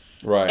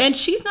 Right. And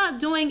she's not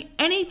doing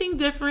anything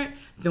different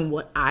than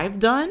what I've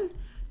done,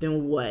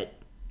 than what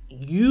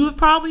you've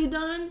probably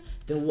done,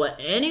 than what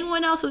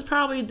anyone else has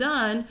probably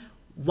done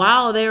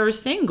while they were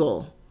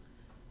single.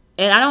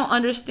 And I don't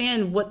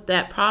understand what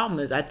that problem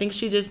is. I think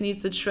she just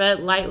needs to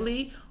tread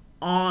lightly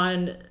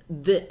on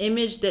the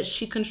image that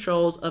she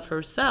controls of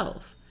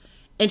herself.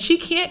 And she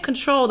can't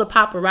control the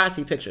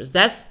paparazzi pictures.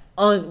 That's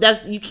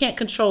you can't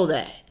control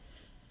that.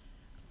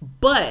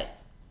 But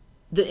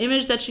the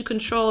image that you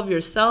control of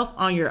yourself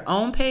on your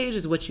own page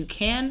is what you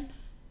can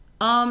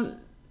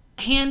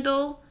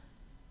handle.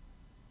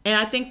 And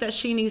I think that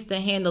she needs to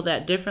handle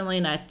that differently.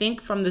 And I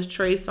think from this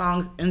Trey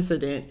Songz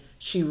incident,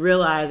 she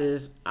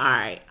realizes, all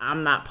right,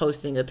 I'm not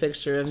posting a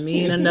picture of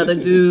me and another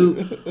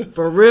dude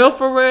for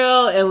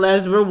real,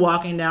 unless we're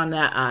walking down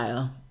that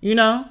aisle, you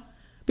know?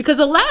 Because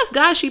the last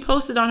guy she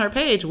posted on her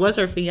page was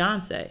her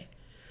fiance.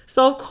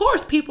 So, of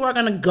course, people are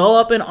going to go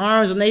up in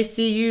arms when they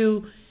see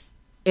you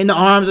in the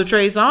arms of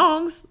Trey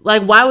Songz.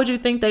 Like, why would you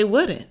think they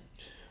wouldn't?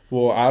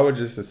 Well, I would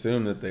just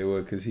assume that they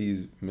would, because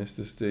he's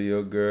Mr.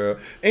 Studio Girl.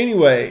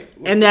 Anyway.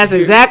 And that's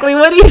exactly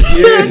what he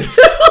did.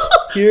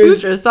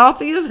 Future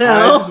salty as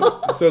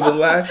hell. So the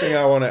last thing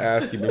I want to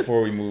ask you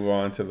before we move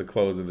on to the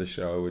close of the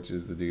show, which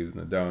is the do's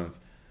and the don'ts.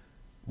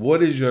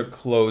 What is your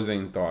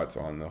closing thoughts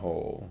on the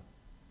whole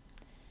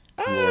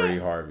Lori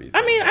Harvey thing?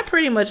 I mean, I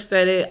pretty much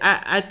said it.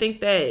 I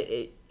think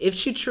that if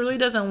she truly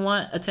doesn't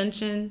want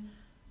attention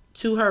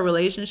to her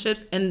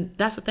relationships, and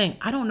that's the thing,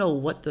 I don't know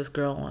what this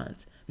girl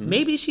wants. Mm-hmm.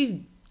 Maybe she's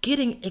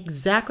getting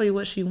exactly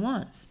what she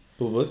wants.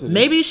 Publicity.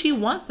 Maybe she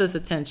wants this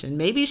attention.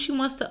 Maybe she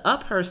wants to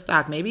up her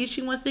stock. Maybe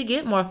she wants to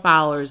get more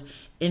followers.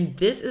 And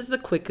this is the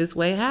quickest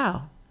way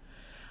how.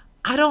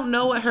 I don't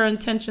know what her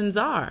intentions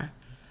are.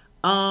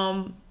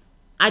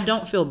 I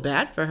don't feel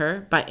bad for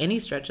her by any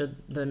stretch of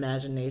the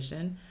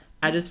imagination.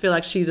 I just feel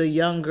like she's a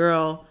young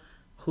girl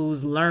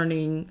who's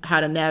learning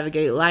how to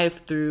navigate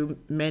life through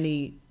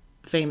many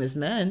famous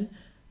men,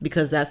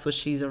 because that's what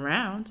she's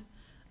around.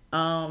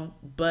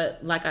 But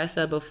like I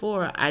said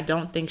before, I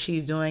don't think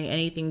she's doing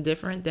anything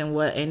different than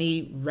what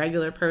any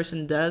regular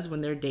person does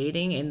when they're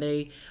dating and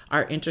they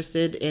are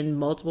interested in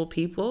multiple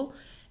people.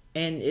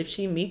 And if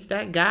she meets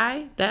that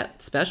guy,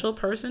 that special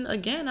person,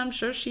 again, I'm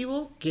sure she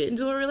will get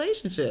into a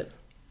relationship.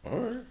 All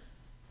right.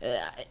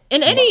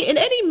 And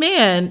any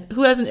man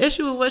who has an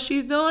issue with what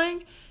she's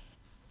doing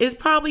is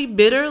probably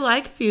bitter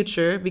like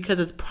Future, because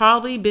it's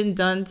probably been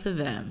done to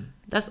them.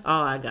 That's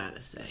all I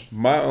gotta say.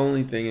 My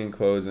only thing in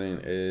closing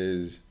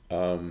is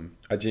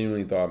I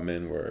genuinely thought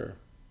men were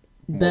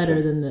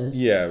better than this.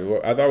 Yeah,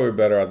 I thought we were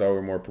better. I thought we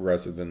were more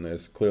progressive than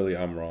this. Clearly,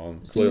 I'm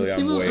wrong. Clearly,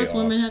 I'm way off. See what us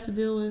women have to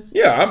deal with?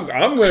 Yeah,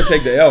 I'm going to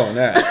take the L on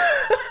that.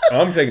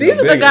 I'm taking These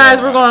are the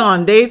guys we're going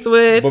on dates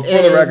with. But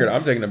for the record,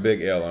 I'm taking a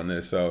big L on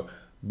this. So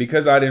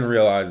because I didn't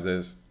realize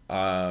this,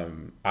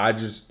 I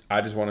just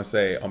want to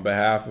say on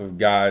behalf of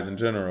guys in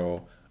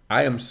general,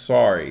 I am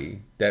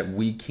sorry that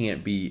we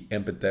can't be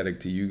empathetic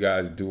to you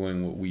guys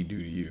doing what we do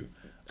to you.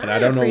 And I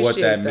don't know what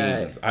that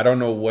means. I don't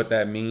know what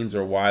that means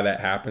or why that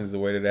happens the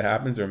way that it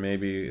happens, or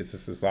maybe it's a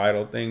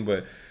societal thing.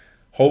 But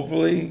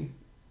hopefully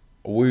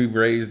we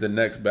raise the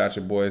next batch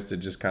of boys to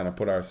just kind of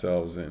put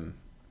ourselves in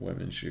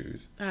women's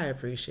shoes. I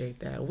appreciate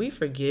that. We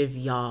forgive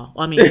y'all.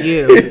 I mean,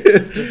 you.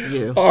 Just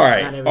you. All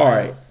right. All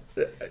right.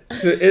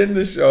 To end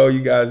the show,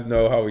 you guys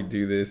know how we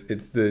do this.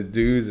 It's the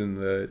do's and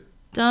the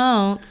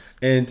don'ts.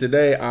 And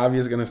today, Avi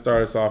is going to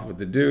start us off with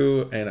the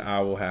do, and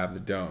I will have the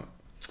don't.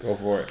 Go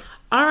for it.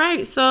 All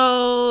right,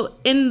 so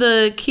in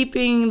the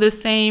keeping the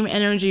same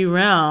energy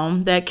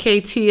realm, that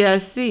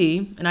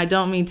KTSC, and I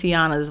don't mean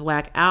Tiana's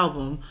whack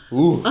album.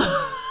 Ooh.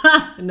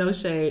 No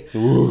shade.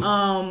 Ooh.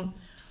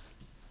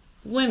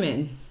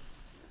 women,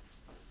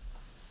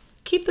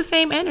 keep the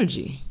same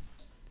energy.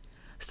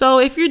 So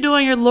if you're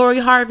doing your Lori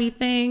Harvey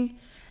thing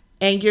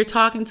and you're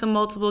talking to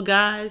multiple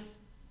guys,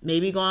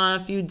 maybe going on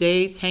a few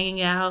dates,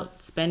 hanging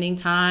out, spending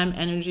time,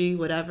 energy,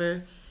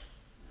 whatever,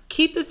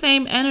 keep the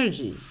same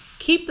energy.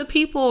 Keep the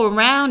people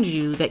around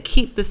you that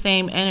keep the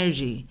same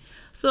energy.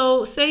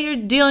 So say you're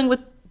dealing with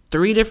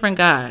 3 different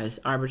guys,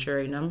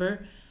 arbitrary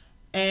number,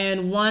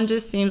 and one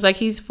just seems like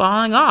he's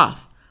falling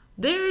off.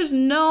 There is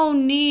no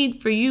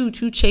need for you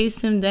to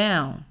chase him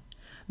down.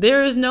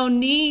 There is no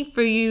need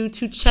for you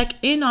to check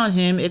in on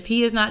him if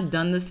he has not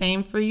done the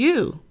same for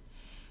you.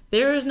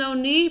 There is no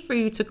need for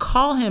you to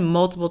call him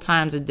multiple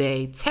times a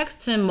day,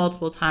 text him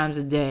multiple times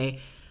a day.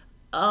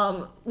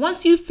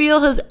 Once you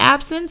feel his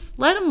absence,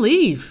 let him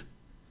leave.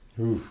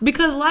 Oof.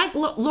 Because like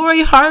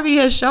Lori Harvey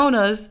has shown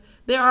us,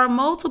 there are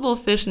multiple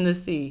fish in the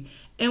sea.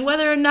 And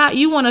whether or not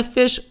you want to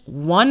fish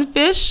 1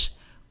 fish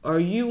or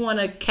you want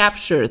to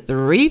capture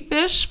 3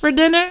 fish for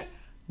dinner,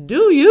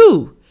 do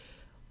you.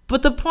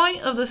 But the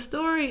point of the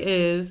story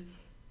is,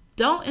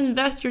 don't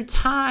invest your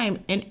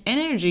time and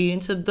energy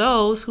into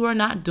those who are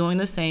not doing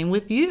the same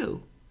with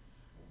you.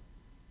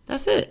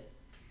 That's it.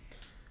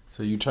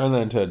 So you turn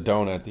that into a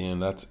don't at the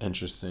end. That's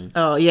interesting.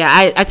 Oh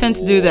yeah, I tend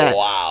to do that.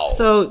 Wow.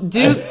 So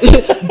do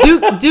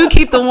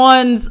keep the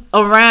ones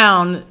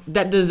around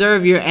that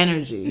deserve your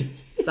energy.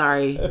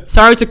 Sorry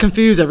to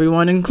confuse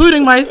everyone,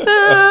 including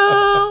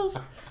myself.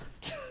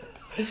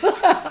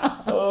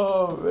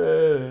 Oh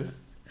man.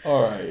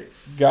 All right,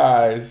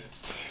 guys.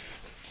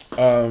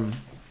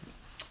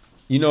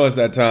 You know it's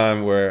that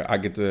time where I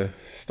get to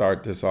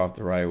start this off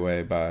the right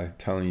way by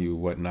telling you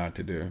what not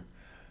to do.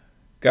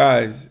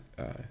 Guys,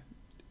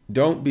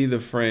 don't be the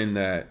friend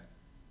that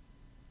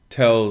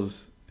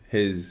tells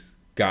his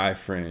guy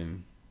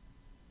friend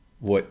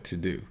what to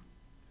do.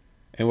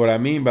 And what I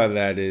mean by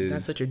that is...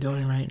 That's what you're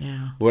doing right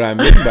now. What I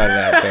mean by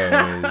that,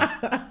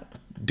 though, is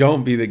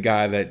don't be the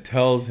guy that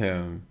tells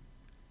him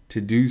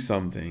to do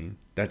something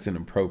that's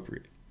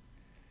inappropriate.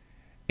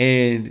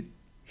 And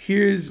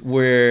here's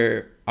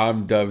where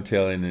I'm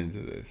dovetailing into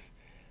this.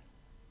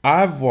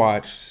 I've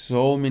watched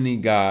so many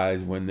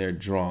guys when they're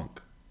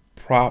drunk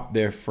prop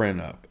their friend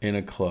up in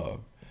a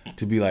club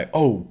to be like,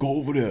 "Oh, go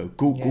over there,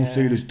 go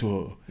say this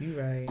to her. You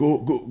right.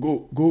 Go.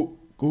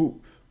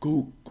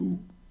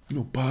 You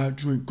know, buy a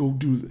drink, go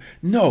do this."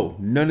 No.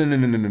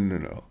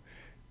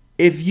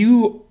 If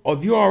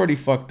you're already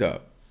fucked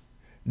up,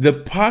 the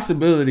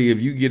possibility of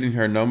you getting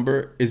her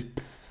number is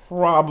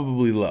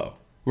probably low,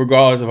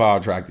 regardless of how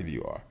attractive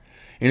you are.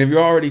 And if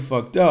you're already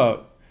fucked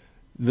up,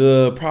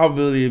 the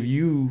probability of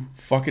you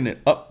fucking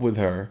it up with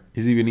her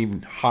is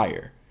even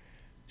higher.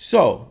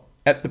 So,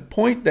 at the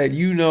point that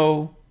you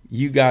know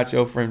you got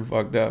your friend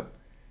fucked up,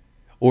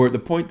 or at the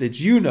point that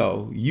you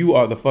know you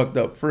are the fucked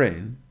up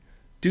friend,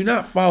 do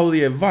not follow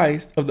the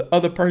advice of the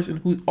other person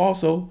who's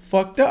also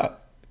fucked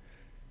up.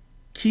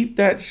 Keep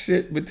that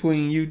shit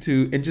between you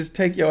two and just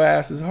take your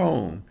asses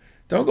home.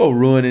 Don't go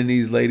ruining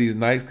these ladies'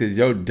 nights because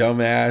your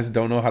dumb ass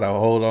don't know how to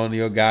hold on to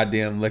your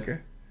goddamn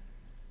liquor.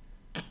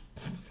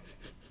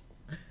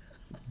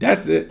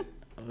 That's it.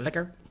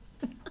 Liquor.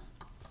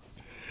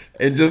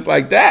 And just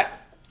like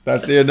that,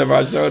 that's the end of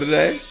our show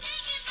today.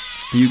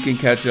 You can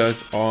catch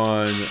us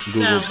on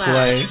Google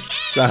Play,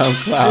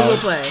 SoundCloud, Google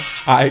Play,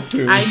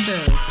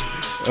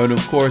 iTunes, and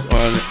of course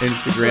on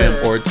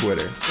Instagram or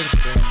Twitter.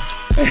 Instagram.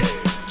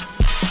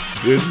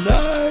 Good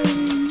night.